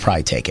little, but they'll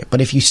probably take it.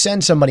 But if you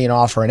send somebody an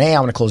offer and, hey, I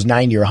want to close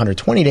 90 or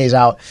 120 days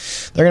out,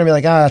 they're going to be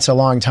like, that's a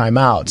long time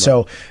out. Right.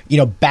 So,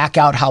 back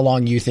out how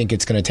long you think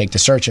it's going to take to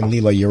search. And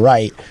Leela, you're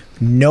right.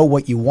 Know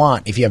what you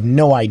want. If you have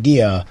no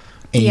idea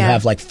and you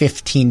have like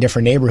 15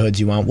 different neighborhoods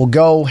you want, well,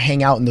 go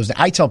hang out in those.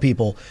 I tell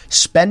people,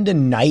 spend a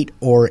night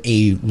or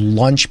a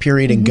lunch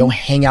period and go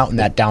hang out in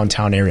that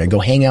downtown area. Go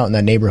hang out in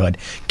that neighborhood.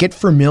 Get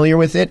familiar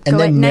with it and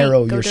then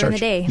narrow your search.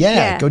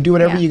 Go do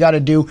whatever you got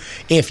to do.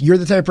 If you're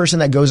the type of person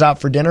that goes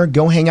out for dinner,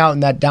 go hang out in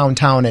that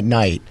downtown at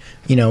night,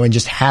 and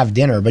just have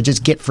dinner. But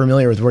just get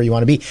familiar with where you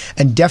want to be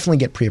and definitely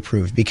get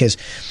pre-approved because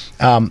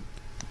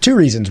two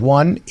reasons.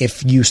 One,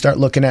 if you start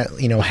looking at,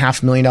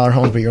 $500,000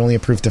 homes, but you're only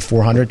approved to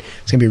 400,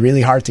 it's going to be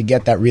really hard to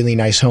get that really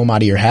nice home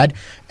out of your head.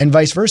 And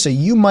vice versa.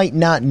 You might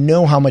not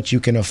know how much you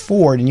can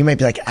afford, and you might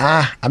be like,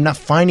 I'm not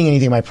finding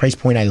anything at my price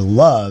point I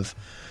love,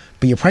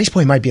 but your price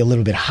point might be a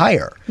little bit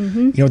higher.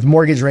 With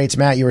mortgage rates,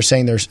 Matt, you were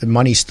saying the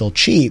money's still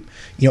cheap.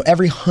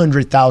 Every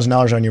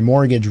 $100,000 on your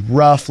mortgage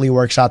roughly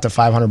works out to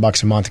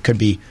 $500 a month. It could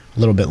be a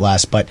little bit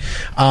less, but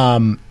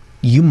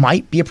you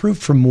might be approved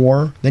for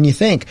more than you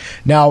think.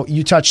 Now,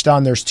 you touched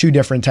on there's two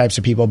different types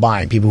of people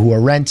buying. People who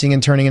are renting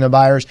and turning into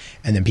buyers,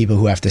 and then people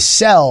who have to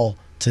sell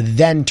to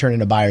then turn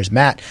into buyers.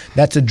 Matt,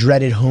 that's a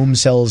dreaded home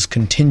sales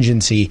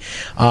contingency.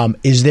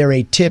 Is there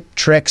a tip,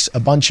 tricks, a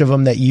bunch of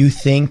them that you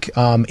think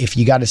if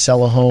you got to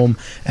sell a home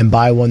and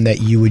buy one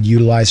that you would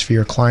utilize for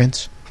your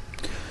clients?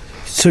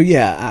 So,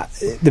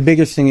 the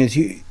biggest thing is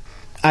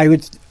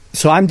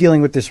So I'm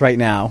dealing with this right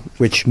now,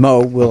 which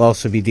Mo will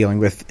also be dealing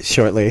with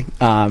shortly,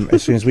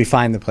 as soon as we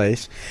find the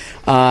place.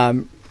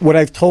 What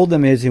I've told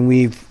them is, and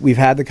we've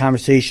had the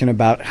conversation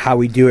about how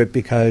we do it,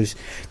 because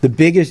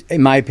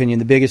in my opinion,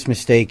 the biggest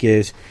mistake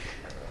is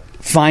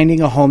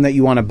finding a home that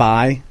you want to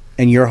buy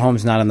and your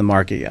home's not on the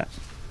market yet.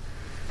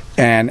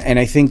 And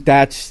I think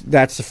that's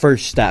the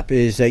first step,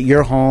 is that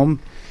your home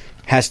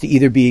has to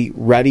either be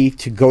ready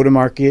to go to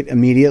market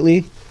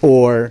immediately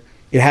or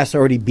it has to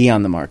already be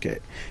on the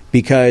market.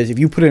 Because if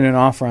you put in an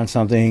offer on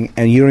something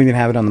and you don't even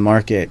have it on the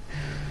market,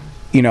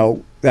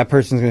 that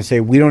person's going to say,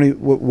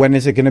 when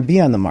is it going to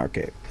be on the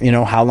market?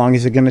 How long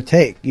is it going to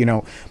take?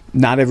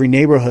 Not every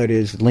neighborhood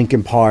is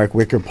Lincoln Park,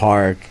 Wicker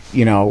Park,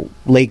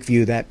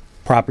 Lakeview, that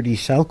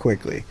properties sell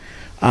quickly.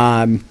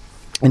 And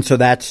so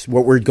that's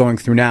what we're going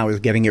through now,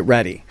 is getting it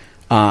ready.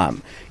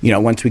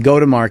 Once we go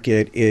to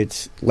market,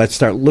 let's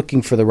start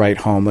looking for the right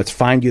home. Let's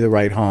find you the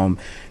right home,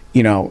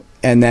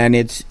 and then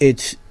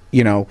it's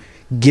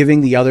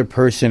giving the other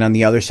person on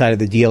the other side of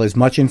the deal as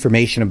much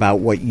information about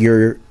what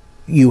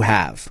you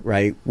have,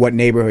 right? What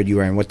neighborhood you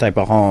are in, what type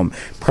of home,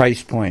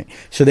 price point,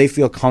 so they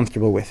feel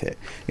comfortable with it.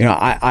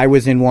 I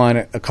was in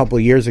one a couple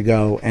of years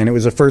ago, and it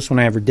was the first one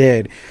I ever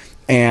did,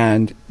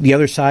 and the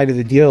other side of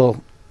the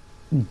deal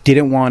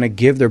didn't want to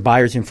give their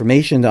buyer's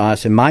information to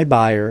us, and my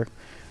buyer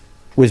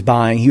was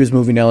buying. He was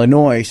moving to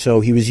Illinois, so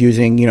he was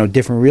using,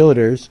 different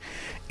realtors,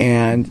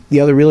 and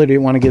the other realtor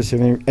didn't want to give us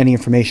any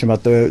information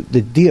about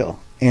the deal.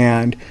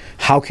 And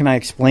how can I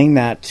explain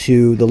that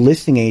to the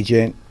listing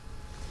agent,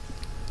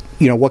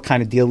 what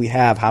kind of deal we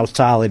have, how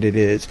solid it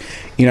is.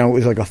 It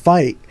was like a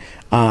fight.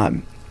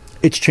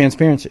 It's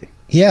transparency.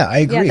 Yeah, I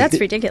agree. Yeah, that's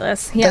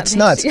ridiculous. Yeah, that's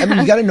nuts. I mean,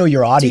 you got to know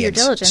your audience. Do your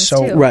diligence,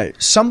 too. Right.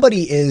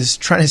 Somebody is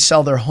trying to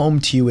sell their home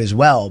to you as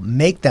well.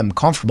 Make them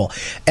comfortable.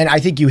 And I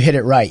think you hit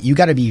it right. You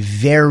got to be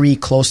very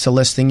close to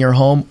listing your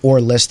home or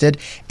listed.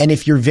 And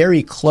if you're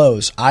very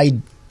close, I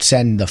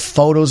send the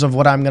photos of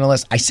what I'm going to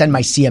list. I send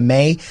my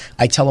CMA.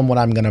 I tell them what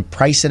I'm going to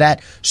price it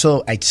at.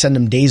 So I send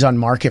them days on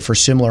market for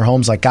similar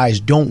homes. Like, guys,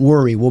 don't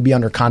worry. We'll be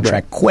under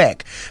contract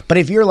quick. But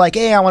if you're like,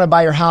 hey, I want to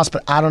buy your house,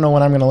 but I don't know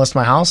when I'm going to list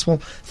my house. Well,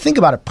 think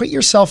about it. Put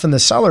yourself in the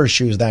seller's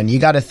shoes then. You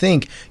got to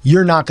think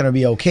you're not going to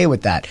be okay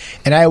with that.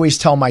 And I always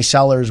tell my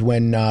sellers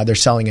when they're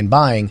selling and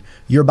buying,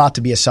 you're about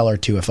to be a seller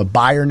too. If a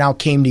buyer now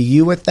came to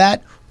you with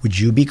that, would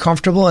you be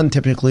comfortable? And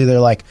typically they're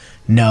like,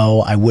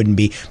 no, I wouldn't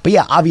be. But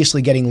yeah,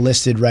 obviously getting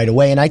listed right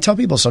away. And I tell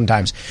people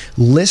sometimes,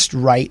 list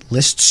right,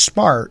 list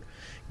smart,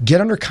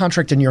 get under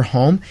contract in your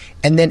home,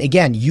 and then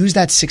again, use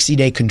that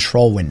 60-day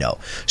control window.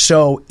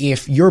 So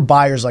if your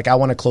buyer's like, I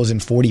want to close in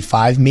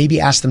 45,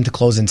 maybe ask them to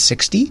close in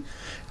 60,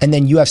 and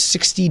then you have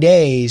 60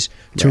 days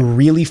to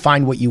really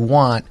find what you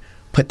want,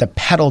 put the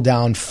pedal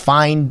down,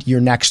 find your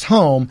next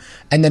home,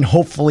 and then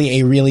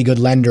hopefully a really good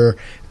lender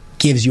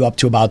gives you up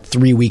to about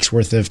 3 weeks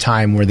worth of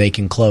time where they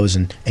can close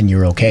and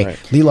you're okay. Right.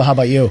 Leela, how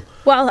about you?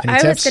 Well, Any I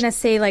tips? was going to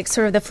say, like,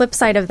 sort of the flip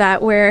side of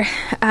that, where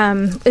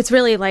it's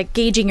really like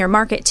gauging your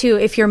market too.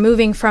 If you're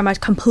moving from a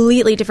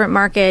completely different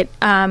market,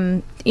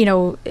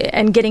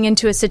 and getting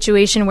into a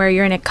situation where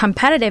you're in a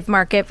competitive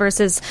market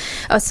versus,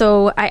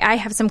 so I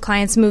have some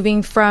clients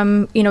moving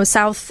from,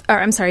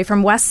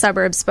 from west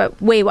suburbs,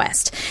 but way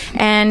west.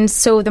 And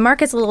so the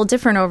market's a little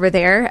different over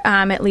there,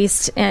 at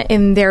least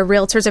in their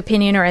realtor's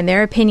opinion or in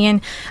their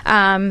opinion.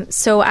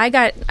 So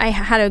I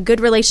had a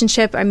good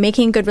relationship. I'm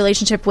making a good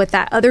relationship with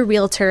that other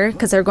realtor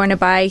because they're going to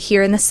buy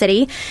here in the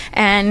city.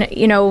 And,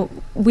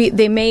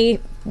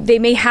 they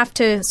may have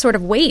to sort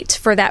of wait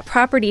for that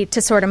property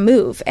to sort of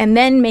move and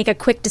then make a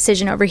quick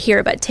decision over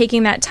here. But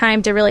taking that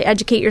time to really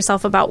educate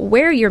yourself about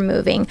where you're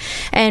moving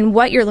and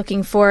what you're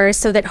looking for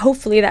so that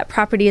hopefully that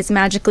property is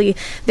magically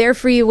there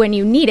for you when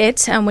you need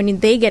it, when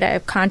they get a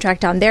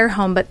contract on their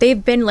home. But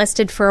they've been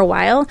listed for a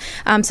while.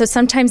 So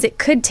sometimes it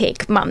could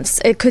take months.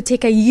 It could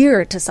take a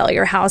year to sell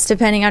your house,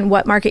 depending on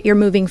what market you're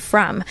moving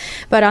from.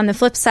 But on the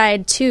flip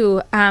side,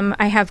 too,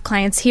 I have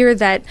clients here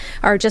that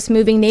are just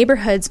moving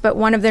neighborhoods, but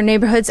one of their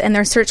neighborhoods and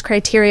their search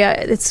criteria,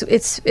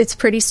 it's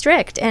pretty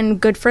strict and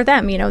good for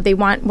them. They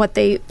want what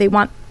they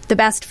want the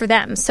best for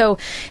them. So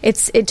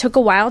it took a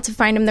while to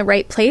find them the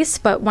right place,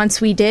 but once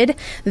we did,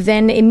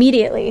 then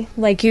immediately,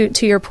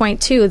 to your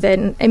point too,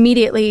 then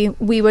immediately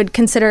we would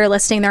consider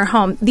listing their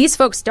home. These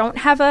folks don't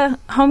have a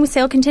home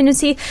sale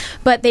contingency,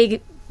 but they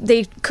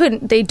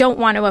don't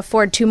want to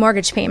afford 2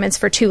 mortgage payments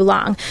for too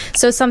long.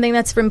 So something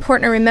that's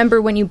important to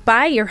remember when you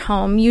buy your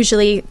home,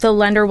 usually the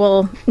lender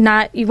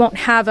you won't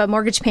have a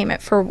mortgage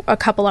payment for a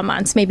couple of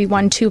months, maybe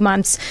 1-2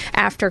 months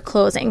after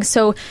closing.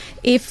 So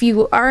if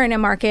you are in a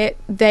market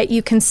that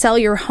you can sell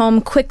your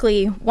home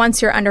quickly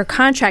once you're under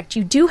contract,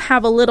 you do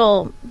have a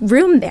little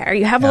room there.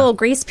 You have a little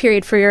grace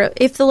period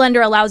if the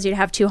lender allows you to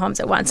have 2 homes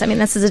at once. I mean,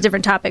 this is a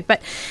different topic,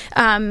 but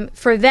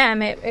for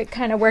them, it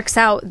kind of works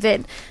out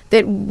that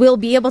we'll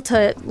be able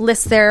to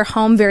list their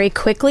home very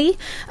quickly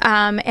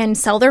and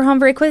sell their home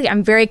very quickly.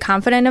 I'm very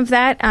confident of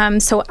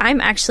that. So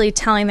I'm actually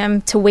telling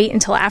them to wait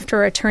until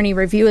after attorney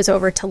review is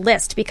over to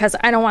list because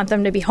I don't want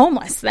them to be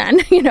homeless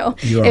then,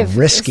 if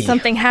risky.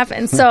 Something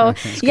happens. So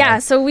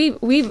so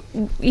we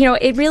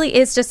it really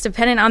is just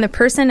dependent on the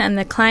person and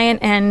the client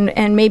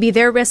and maybe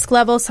their risk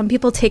level. Some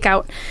people take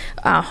out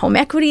home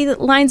equity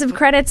lines of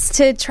credits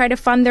to try to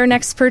fund their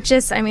next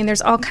purchase. I mean,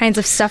 there's all kinds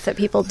of stuff that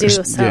people do.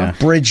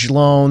 Bridge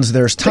loans.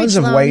 There's tons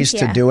of ways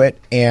to do it.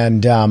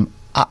 And,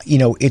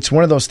 it's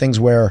one of those things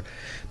where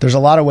there's a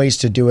lot of ways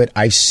to do it.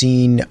 I've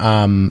seen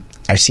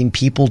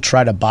people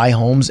try to buy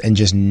homes and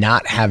just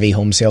not have a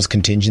home sales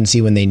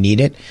contingency when they need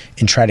it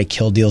and try to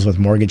kill deals with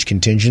mortgage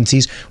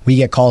contingencies. We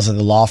get calls at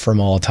the law firm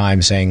all the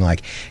time saying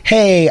like,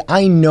 hey,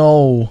 I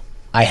know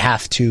I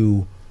have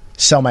to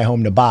sell my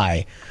home to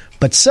buy,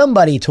 but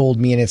somebody told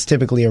me, and it's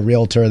typically a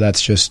realtor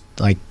that's just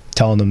like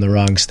telling them the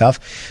wrong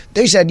stuff.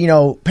 They said,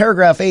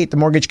 paragraph 8, the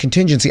mortgage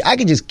contingency, I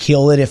can just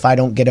kill it if I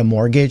don't get a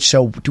mortgage.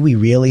 So do we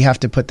really have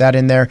to put that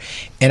in there?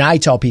 And I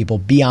tell people,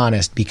 be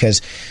honest,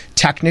 because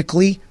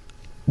technically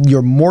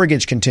your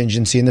mortgage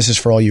contingency, and this is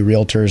for all you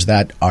realtors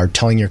that are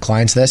telling your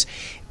clients this,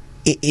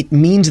 it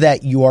means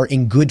that you are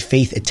in good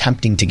faith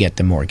attempting to get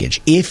the mortgage.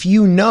 If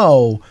you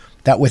know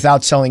that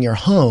without selling your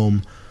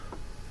home,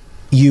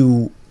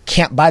 you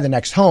can't buy the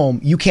next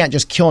home, you can't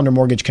just kill under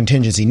mortgage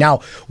contingency.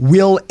 Now,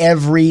 will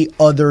every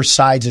other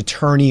side's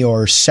attorney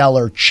or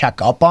seller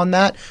check up on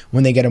that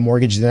when they get a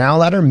mortgage denial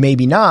letter?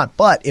 Maybe not,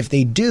 but if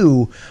they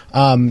do,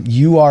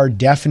 you are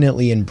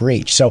definitely in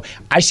breach. So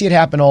I see it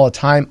happen all the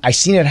time. I've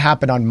seen it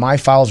happen on my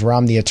files where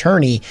I'm the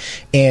attorney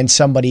and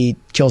somebody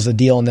kills the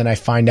deal and then I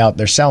find out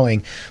they're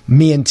selling.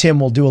 Me and Tim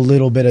will do a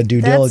little bit of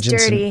due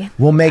diligence. Dirty.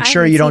 We'll make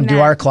sure you don't do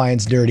our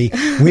clients dirty.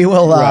 We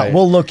will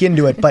we'll look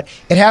into it, but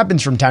it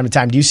happens from time to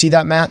time. Do you see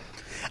that, Matt?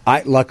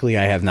 Luckily,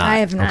 I have not. I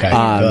have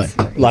not.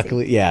 Okay,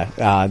 luckily,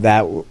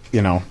 that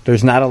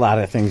there's not a lot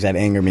of things that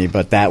anger me,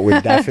 but that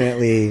would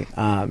definitely,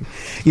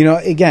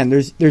 again,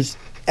 there's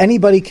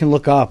anybody can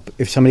look up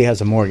if somebody has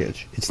a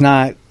mortgage. It's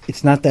not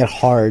that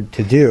hard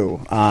to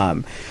do,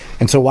 and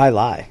so why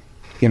lie?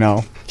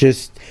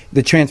 Just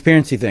the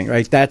transparency thing,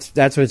 right? That's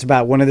what it's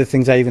about. One of the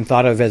things I even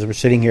thought of as we're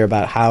sitting here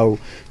about how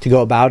to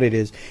go about it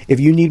is if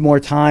you need more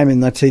time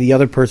and let's say the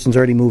other person's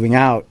already moving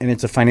out and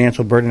it's a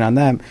financial burden on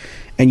them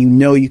and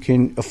you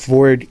can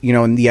afford,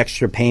 the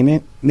extra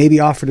payment, maybe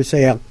offer to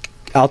say,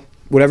 I'll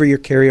whatever your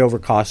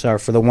carryover costs are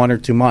for the 1 or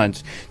 2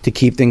 months to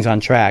keep things on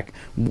track,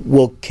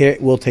 we'll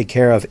take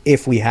care of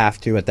if we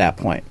have to at that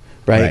point.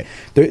 Right.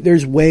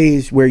 There's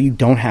ways where you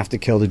don't have to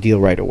kill the deal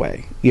right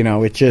away.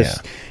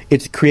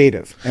 It's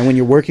creative. And when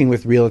you're working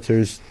with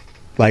realtors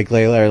like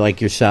Layla or like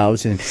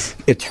yourselves and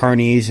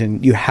attorneys,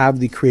 and you have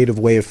the creative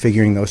way of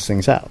figuring those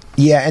things out.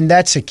 Yeah, and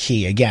that's a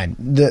key. Again,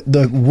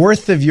 the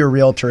worth of your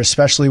realtor,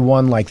 especially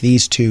one like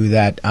these two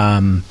that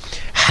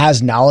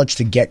has knowledge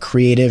to get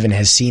creative and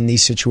has seen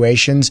these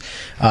situations,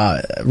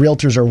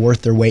 realtors are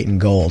worth their weight in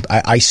gold.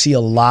 I see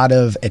a lot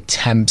of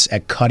attempts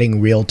at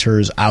cutting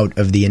realtors out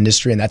of the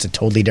industry, and that's a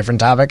totally different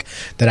topic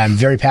that I'm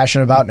very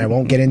passionate about and I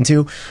won't get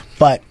into.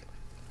 But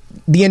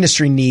the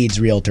industry needs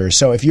realtors.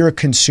 So if you're a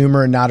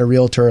consumer, not a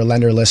realtor or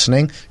lender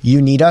listening,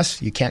 you need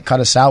us. You can't cut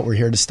us out. We're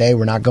here to stay.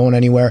 We're not going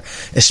anywhere,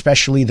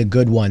 especially the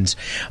good ones.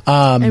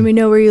 And we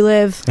know where you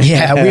live.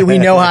 Yeah, we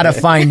know how to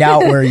find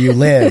out where you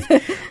live.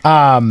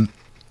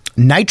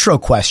 Nitro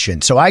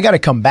question. So I got to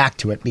come back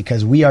to it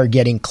because we are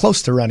getting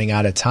close to running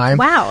out of time.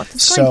 Wow,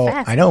 that's going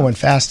fast. I know it went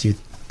fast.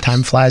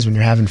 Time flies when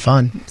you're having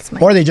fun.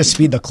 Or they just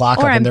speed the clock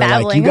up and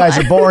they're like, you guys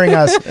are boring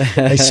us.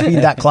 They speed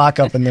that clock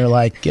up and they're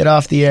like, get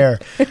off the air.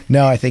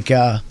 No, I think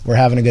we're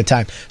having a good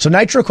time. So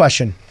Nitro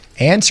question.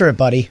 Answer it,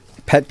 buddy.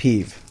 Pet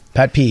peeve.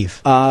 Pet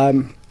peeve.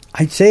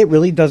 I'd say it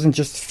really doesn't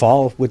just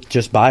fall with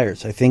just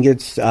buyers. I think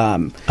it's...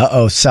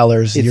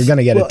 sellers. You're going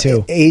to get it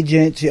too.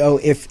 Agents,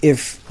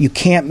 if you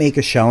can't make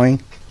a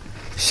showing,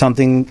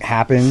 something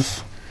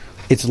happens,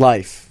 it's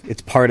life.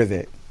 It's part of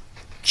it.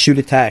 Shoot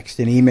a text,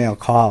 an email,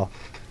 call.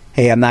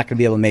 Hey, I'm not going to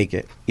be able to make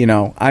it.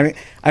 I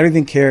don't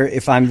even care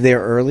if I'm there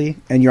early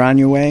and you're on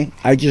your way.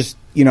 I just,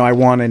 I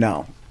want to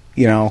know.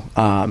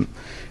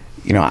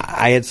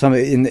 I had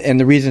somebody, and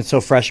the reason it's so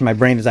fresh in my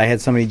brain is I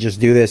had somebody just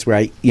do this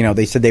where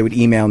they said they would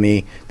email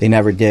me. They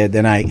never did.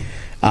 Then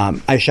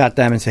I shot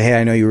them and said, hey,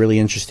 I know you're really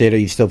interested. Are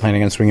you still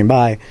planning on swinging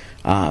by?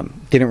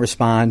 Didn't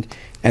respond.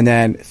 And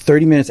then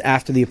 30 minutes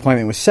after the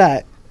appointment was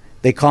set,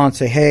 they call and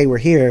say, hey, we're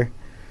here.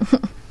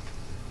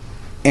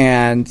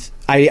 And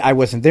I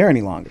wasn't there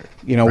any longer.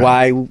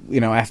 Right.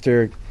 Why,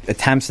 after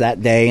attempts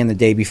that day and the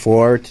day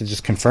before to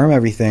just confirm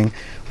everything,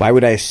 why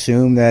would I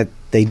assume that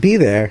they'd be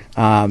there?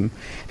 And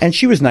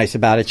she was nice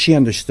about it. She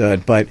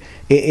understood, but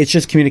it's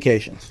just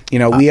communications.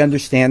 We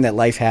understand that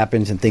life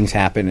happens and things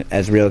happen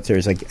as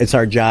realtors. Like, it's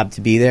our job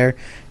to be there,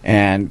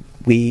 and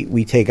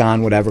we take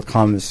on whatever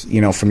comes,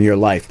 from your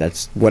life.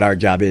 That's what our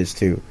job is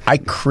too. I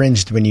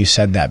cringed when you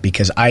said that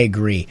because I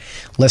agree.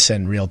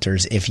 Listen,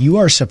 realtors, if you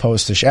are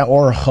supposed to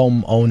or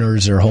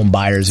homeowners or home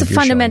buyers, it's a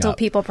fundamental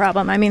people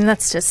problem. I mean,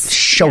 that's just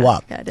show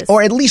up,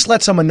 or at least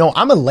let someone know.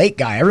 I'm a late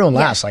guy. Everyone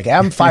laughs. Like,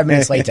 I'm 5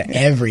 minutes late to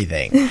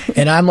everything,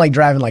 and I'm like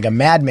driving like a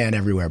madman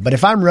everywhere. But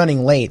if I'm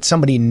running late,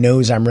 somebody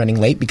knows I'm running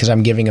late because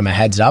I'm giving them a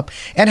heads up.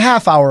 And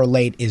half hour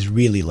late is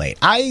really late.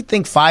 I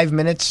think 5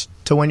 minutes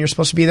to when you're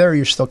supposed to be there,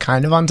 you're still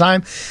kind of on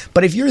time.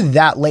 But if you're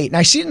that late, and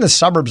I see it in the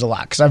suburbs a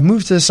lot because I've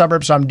moved to the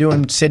suburbs, so I'm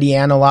doing city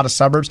and a lot of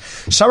suburbs.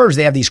 Suburbs,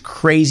 they have these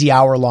crazy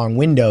hour-long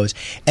windows,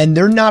 and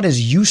they're not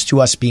as used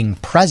to us being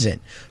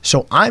present.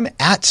 So I'm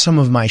at some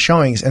of my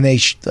showings, and they,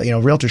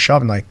 realtors show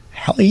up and like,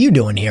 hell are you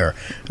doing here?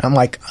 And I'm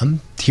like, I'm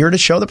here to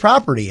show the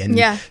property.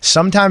 And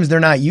sometimes they're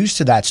not used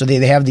to that. So they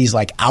have these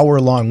like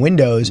hour-long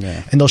windows,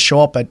 and they'll show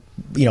up at,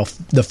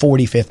 the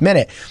 45th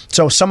minute.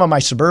 So some of my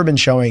suburban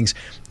showings,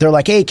 they're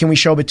like, hey, can we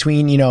show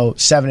between,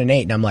 7 and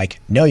 8? And I'm like,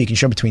 no, you can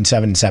show between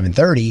 7 and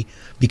 7:30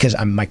 because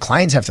my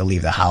clients have to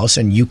leave the house,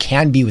 and you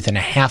can be within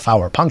a half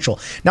hour punctual.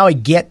 Now, I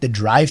get the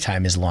drive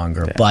time is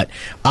longer, but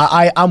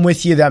I'm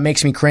with you. That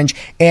makes me cringe.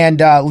 And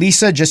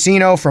Lisa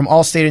Jacino from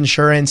Allstate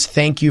Insurance,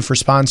 thank you for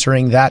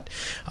sponsoring that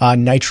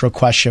Nitro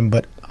question.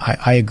 But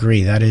I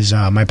agree. That is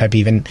my pet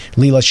peeve. And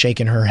Leela's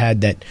shaking her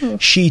head that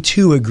she,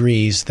 too,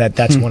 agrees that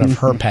that's one of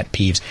her pet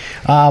peeves.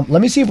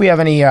 Let me see if we have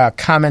any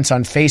comments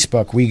on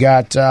Facebook. We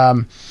got...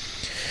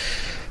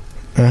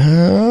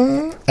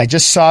 I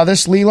just saw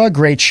this, Leela.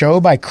 Great show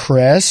by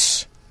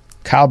Chris.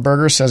 Kyle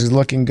Berger says he's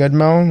looking good,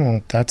 Mo.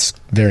 Well, that's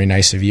very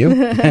nice of you.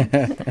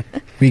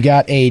 We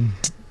got a...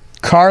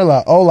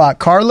 Carla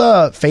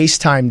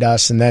FaceTimed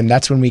us, and then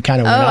that's when we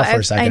kind of went out for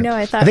a second. I know.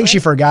 I think she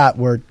forgot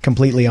we're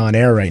completely on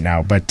air right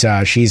now, but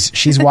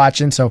she's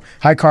watching. So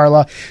hi,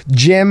 Carla.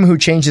 Jim, who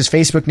changed his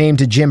Facebook name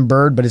to Jim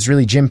Bird, but it's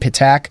really Jim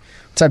Patak.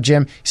 What's up,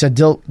 Jim? He said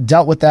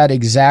dealt with that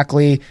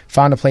exactly.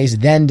 Found a place,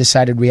 then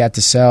decided we had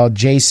to sell.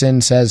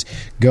 Jason says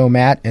go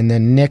Matt, and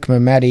then Nick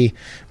Mametti,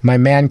 my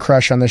man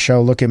crush on the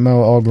show. Look at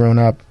Mo, all grown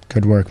up.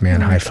 Good work,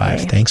 man. High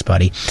five. Thanks,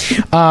 buddy.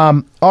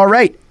 All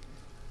right.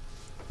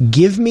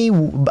 Give me,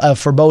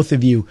 for both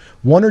of you,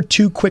 one or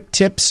two quick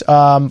tips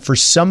for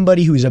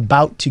somebody who's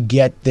about to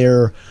get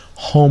their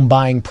home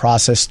buying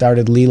process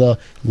started. Leela,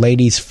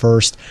 ladies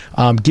first.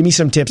 Give me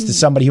some tips to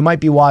somebody who might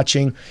be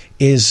watching,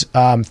 is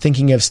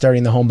thinking of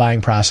starting the home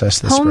buying process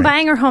this spring. Home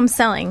buying or home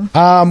selling?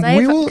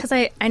 Because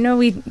I know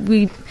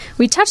we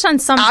touched on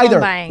some either.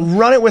 Home buying.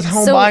 Run it with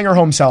home buying or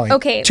home selling.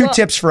 Okay. Two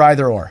tips for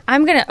either or.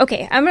 I'm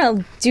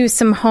gonna do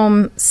some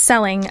home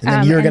selling. And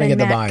then you're gonna get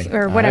the buying.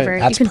 Or whatever.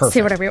 Right. That's you can perfect.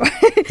 say whatever you want.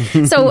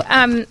 So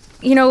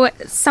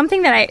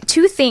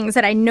two things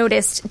that I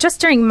noticed just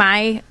during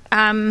my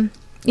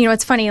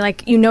it's funny,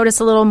 like you notice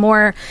a little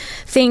more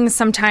things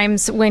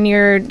sometimes when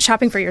you're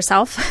shopping for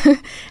yourself.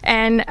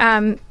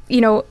 And,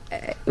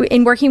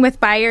 in working with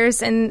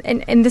buyers, and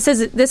this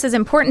is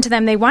important to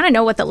them. They want to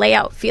know what the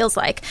layout feels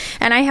like.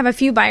 And I have a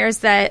few buyers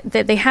that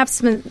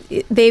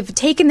they've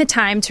taken the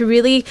time to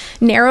really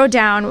narrow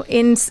down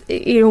in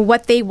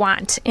what they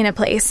want in a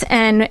place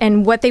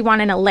and what they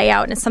want in a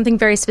layout, and it's something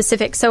very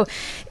specific. So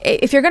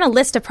if you're going to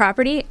list a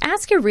property,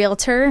 ask your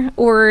realtor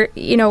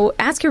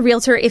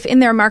if in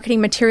their marketing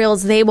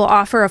materials they will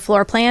offer a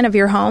floor plan of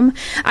your home.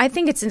 I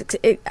think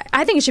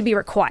it should be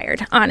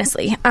required,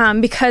 honestly,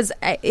 because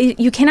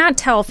you cannot cannot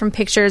tell from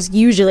pictures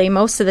usually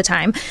most of the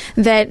time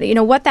that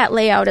what that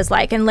layout is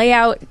like. And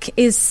layout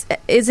is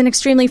an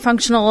extremely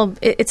functional.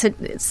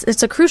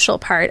 It's a crucial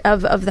part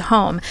of the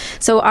home.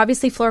 So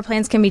obviously floor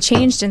plans can be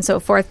changed and so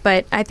forth,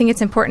 but I think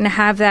it's important to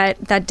have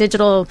that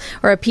digital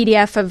or a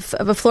PDF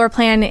of a floor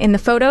plan in the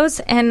photos.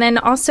 And then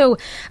also,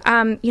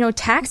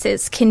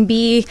 taxes can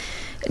be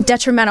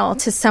detrimental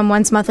to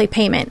someone's monthly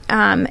payment.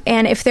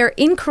 And if they're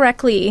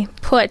incorrectly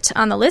put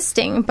on the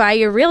listing by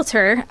your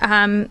realtor,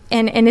 and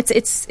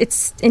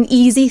it's an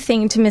easy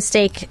thing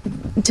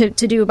to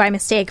do by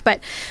mistake.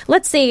 But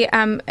let's say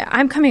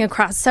I'm coming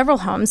across several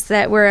homes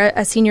that where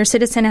a senior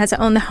citizen has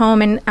owned the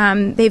home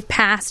and they've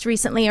passed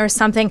recently or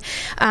something,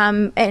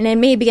 and it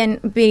may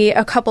be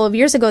a couple of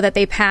years ago that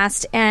they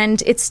passed,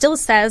 and it still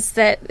says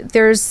that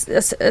there's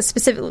a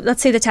specific.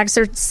 Let's say the taxes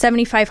are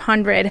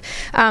 $7,500,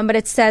 but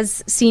it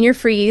says senior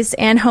freeze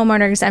and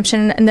homeowner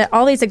exemption, and that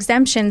all these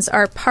exemptions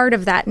are part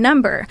of that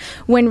number.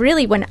 When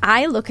really, when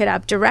I look it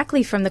up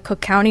directly from the Cook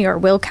County or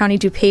Will County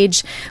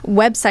DuPage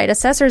website,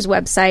 assessor's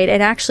website,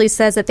 it actually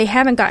says that they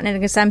haven't gotten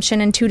an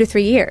exemption in 2 to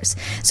 3 years.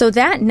 So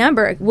that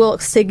number will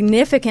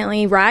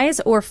significantly rise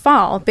or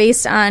fall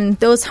based on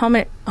those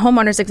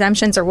homeowners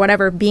exemptions or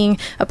whatever being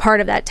a part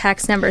of that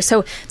tax number.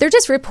 So they're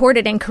just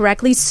reported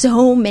incorrectly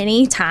so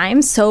many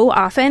times, so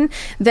often,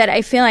 that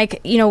I feel like,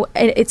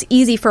 it's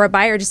easy for a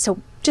buyer just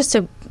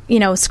to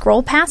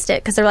scroll past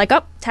it because they're like,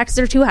 oh, taxes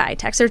are too high.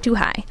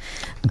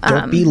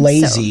 Don't be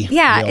lazy. So,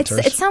 yeah, it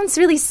sounds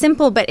really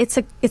simple, but it's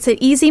an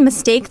easy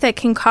mistake that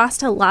can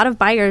cost a lot of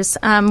buyers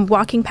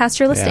walking past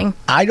your listing.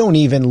 Yeah. I don't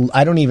even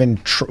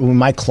when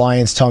my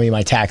clients tell me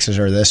my taxes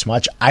are this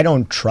much, I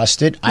don't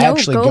trust it. I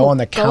actually go on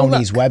the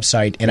county's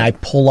website and I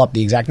pull up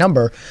the exact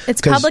number.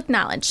 It's public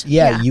knowledge.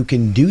 Yeah, you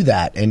can do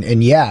that. And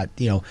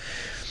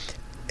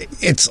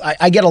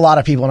I get a lot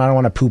of people, and I don't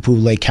want to poo-poo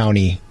Lake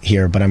County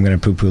here, but I'm going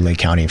to poo-poo Lake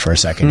County for a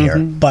second here.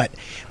 But,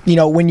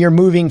 when you're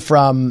moving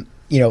from,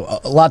 a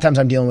lot of times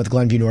I'm dealing with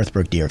Glenview,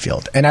 Northbrook,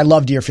 Deerfield. And I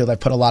love Deerfield. I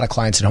put a lot of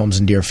clients in homes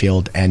in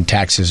Deerfield, and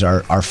taxes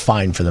are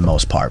fine for the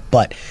most part.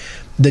 But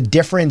the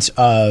difference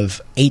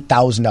of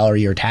 $8,000 a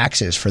year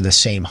taxes for the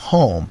same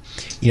home,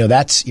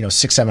 that's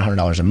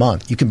 $600-700 a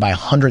month. You can buy a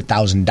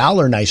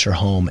 $100,000 nicer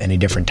home in a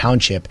different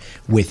township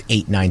with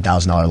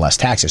 $8,000-9,000 less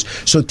taxes.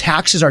 So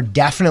taxes are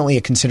definitely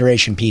a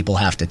consideration people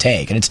have to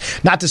take. And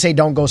it's not to say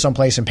don't go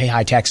someplace and pay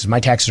high taxes. My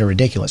taxes are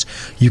ridiculous.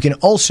 You can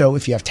also,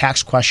 if you have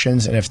tax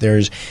questions and if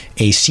there's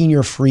a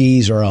senior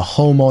freeze or a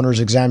homeowner's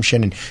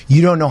exemption and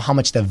you don't know how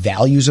much the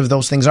values of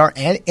those things are,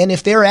 and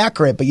if they're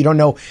accurate, but you don't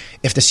know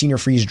if the senior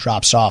freeze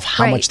drops off,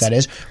 how much that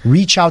is,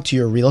 reach out to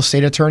your real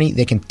estate attorney.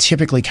 They can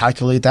typically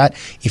calculate that.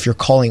 If you're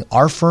calling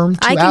our firm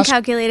to I can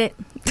calculate it.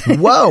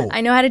 Whoa.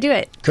 I know how to do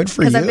it. Good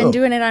for you. Because I've been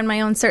doing it on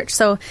my own search.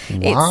 So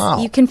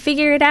you can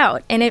figure it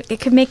out. And it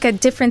could make a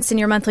difference in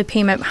your monthly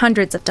payment,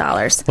 hundreds of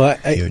dollars. Well,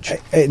 huge.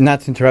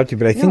 Not to interrupt you,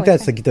 but I think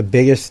that's like the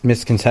biggest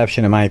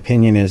misconception, in my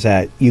opinion, is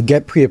that you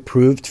get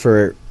pre-approved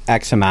for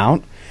X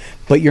amount,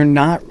 but you're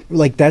not,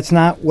 that's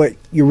not what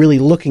you're really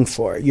looking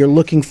for. You're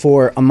looking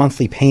for a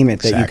monthly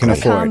payment that you can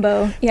afford.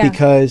 Combo. Yeah.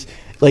 Because,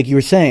 like you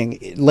were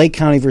saying, Lake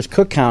County versus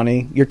Cook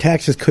County, your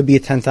taxes could be a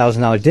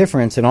 $10,000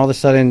 difference, and all of a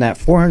sudden that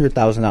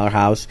 $400,000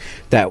 house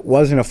that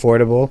wasn't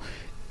affordable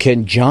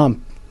can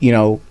jump,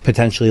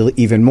 potentially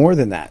even more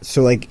than that.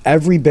 So,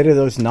 every bit of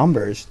those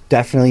numbers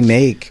definitely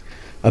make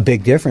a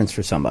big difference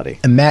for somebody.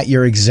 And Matt,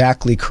 you're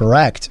exactly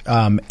correct.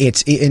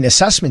 It's in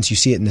assessments, you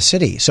see it in the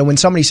city. So when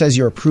somebody says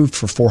you're approved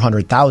for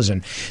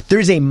 $400,000,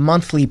 there's a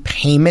monthly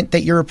payment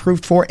that you're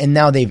approved for, and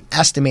now they've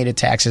estimated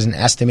taxes and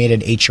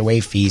estimated HOA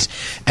fees.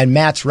 And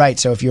Matt's right.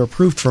 So if you're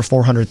approved for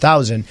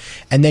 $400,000,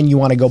 and then you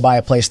want to go buy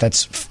a place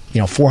that's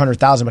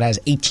 $400,000 but has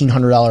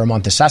 $1,800 a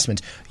month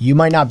assessments, you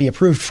might not be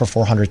approved for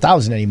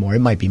 $400,000 anymore.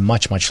 It might be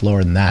much, much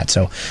lower than that.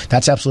 So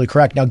that's absolutely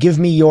correct. Now give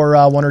me your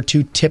one or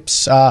two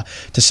tips to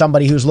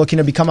somebody who's looking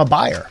to become a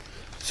buyer.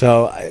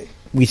 So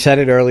we said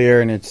it earlier,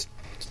 and it's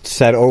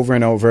said over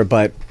and over,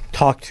 but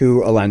talk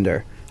to a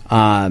lender.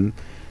 No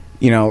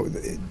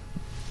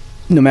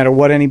matter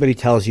what anybody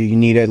tells you, you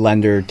need a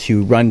lender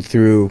to run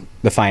through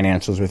the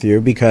financials with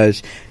you,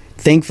 because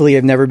thankfully,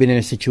 I've never been in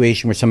a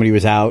situation where somebody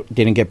was out,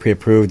 didn't get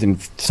pre-approved,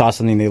 and saw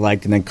something they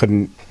liked and then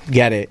couldn't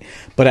get it.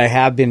 But I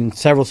have been in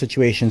several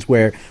situations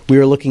where we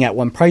were looking at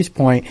one price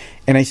point,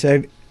 and I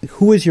said,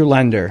 who is your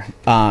lender?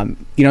 And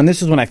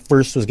this is when I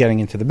first was getting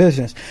into the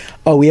business.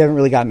 Oh, we haven't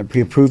really gotten it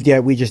pre-approved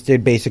yet. We just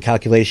did basic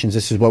calculations.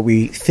 This is what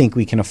we think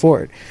we can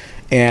afford.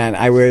 And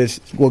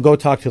go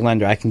talk to a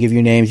lender. I can give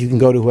you names. You can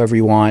go to whoever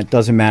you want.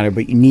 Doesn't matter.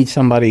 But you need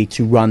somebody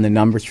to run the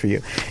numbers for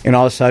you. And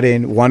all of a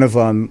sudden, one of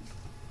them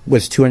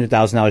was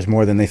 $200,000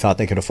 more than they thought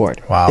they could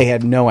afford. Wow. They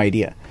had no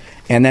idea.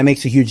 And that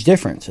makes a huge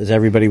difference, as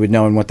everybody would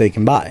know, in what they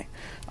can buy.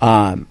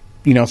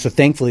 So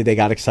thankfully they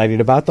got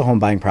excited about the home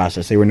buying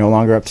process. They were no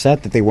longer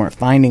upset that they weren't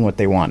finding what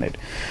they wanted.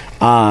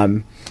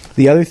 The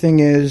other thing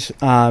is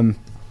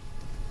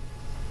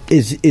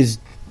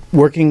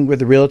working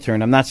with a realtor.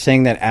 And I'm not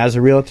saying that as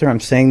a realtor. I'm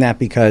saying that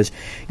because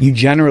you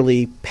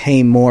generally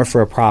pay more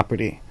for a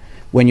property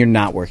when you're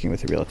not working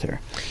with a realtor.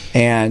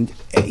 And,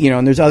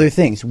 and there's other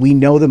things. We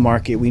know the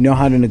market. We know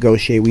how to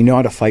negotiate. We know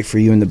how to fight for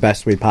you in the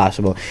best way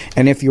possible.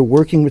 And if you're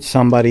working with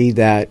somebody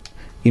that,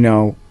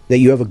 that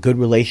you have a good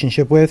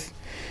relationship with,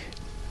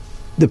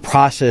 the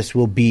process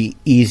will be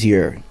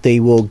easier. They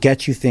will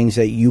get you things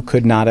that you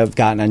could not have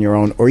gotten on your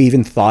own or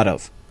even thought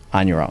of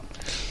on your own.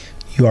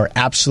 You are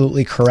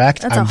absolutely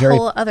correct. That's I'm a very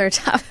whole other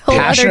topic.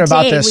 passionate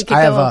about this.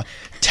 I have a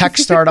tech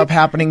startup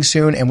happening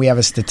soon, and we have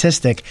a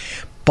statistic.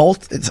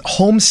 Both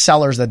home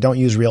sellers that don't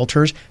use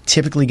realtors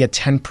typically get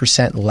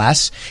 10%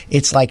 less.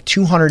 It's like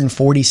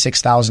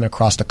 $246,000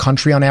 across the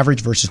country on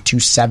average versus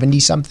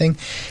 $270 something.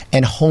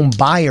 And home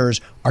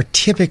buyers are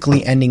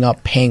typically ending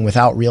up paying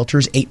without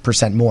realtors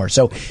 8% more.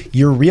 So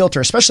your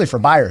realtor, especially for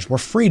buyers, we're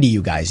free to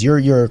you guys.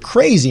 You're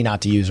crazy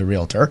not to use a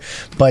realtor,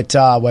 but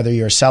whether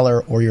you're a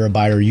seller or you're a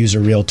buyer, use a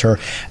realtor.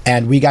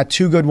 And we got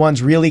two good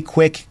ones really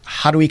quick.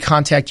 How do we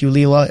contact you,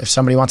 Leela, if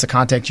somebody wants to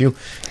contact you?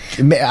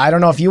 I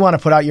don't know if you want to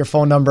put out your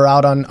phone number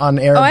out on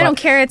air. Oh, I don't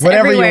care. It's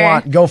whatever everywhere. you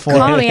want. Go for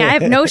Call it. me. I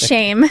have no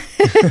shame.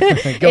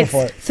 Go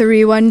for it.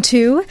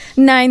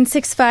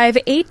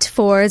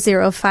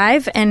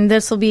 312-965-8405. And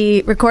this will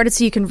be recorded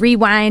so you can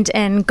rewind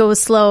and go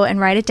slow and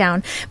write it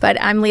down.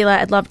 But I'm Leela.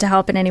 I'd love to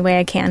help in any way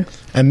I can.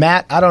 And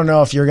Matt, I don't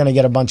know if you're going to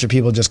get a bunch of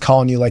people just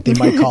calling you like they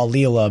might call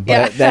Leela,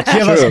 but That's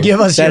give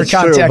us your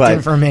contact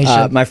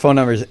information. My phone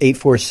number is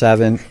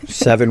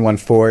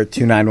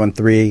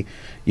 847-714-2913.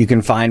 You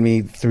can find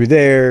me through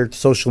there,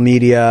 social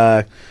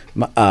media,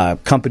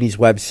 company's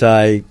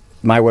website.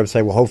 My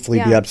website will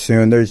hopefully be up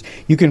soon.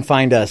 You can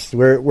find us.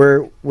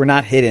 We're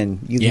not hidden.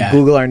 You can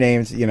Google our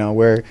names.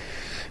 We're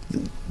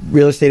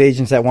real estate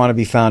agents that want to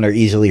be found are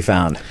easily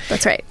found.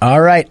 That's right.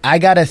 All right. I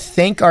got to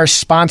thank our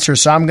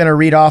sponsors, so I'm going to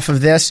read off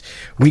of this.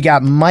 We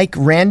got Mike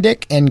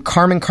Randick and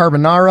Carmen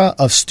Carbonara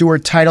of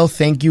Stewart Title.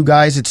 Thank you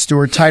guys at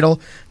Stewart Title.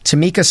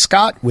 Tamika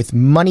Scott with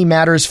Money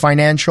Matters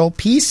Financial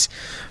Peace.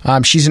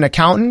 She's an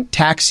accountant.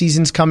 Tax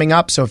season's coming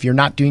up, so if you're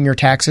not doing your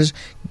taxes,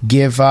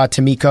 give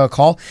Tamika a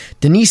call.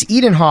 Denise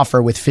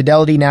Edenhofer with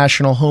Fidelity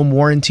National Home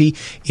Warranty.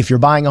 If you're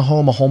buying a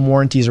home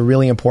warranty is a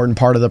really important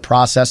part of the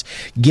process.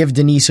 Give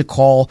Denise a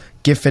call.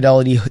 Give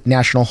Fidelity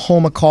National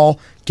Home a call.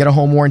 Get a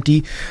home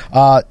warranty.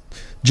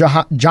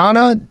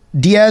 Jana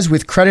Diaz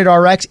with Credit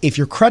RX. If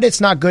your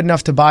credit's not good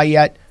enough to buy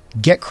yet,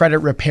 get credit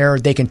repair.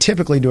 They can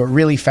typically do it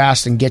really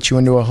fast and get you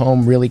into a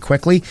home really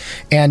quickly.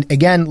 And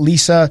again,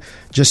 Lisa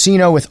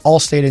Jacino with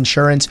Allstate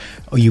Insurance.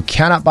 You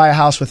cannot buy a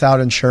house without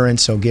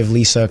insurance, so give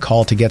Lisa a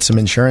call to get some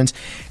insurance.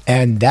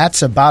 And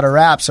that's about a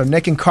wrap. So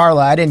Nick and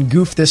Carla, I didn't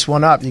goof this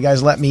one up. You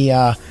guys let me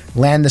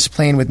land this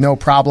plane with no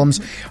problems.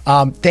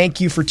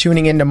 Thank you for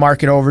tuning in to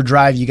Market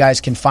Overdrive. You guys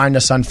can find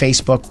us on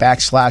Facebook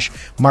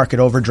 /Market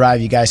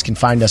Overdrive. You guys can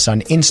find us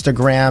on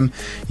Instagram.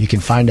 You can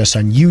find us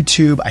on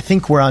YouTube. I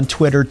think we're on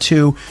Twitter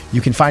too.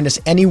 You can find us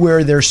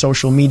anywhere there's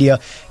social media.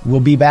 We'll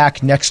be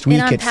back next week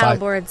and on at 5.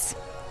 Paddleboards.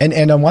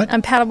 And on what?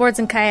 On paddleboards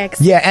and kayaks.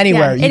 Yeah,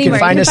 anywhere. You can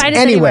find us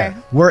anywhere.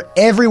 We're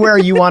everywhere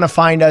you want to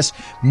find us.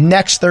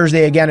 Next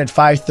Thursday again at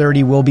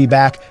 5:30, we'll be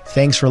back.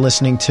 Thanks for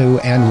listening to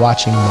and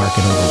watching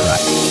Market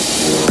Overdrive.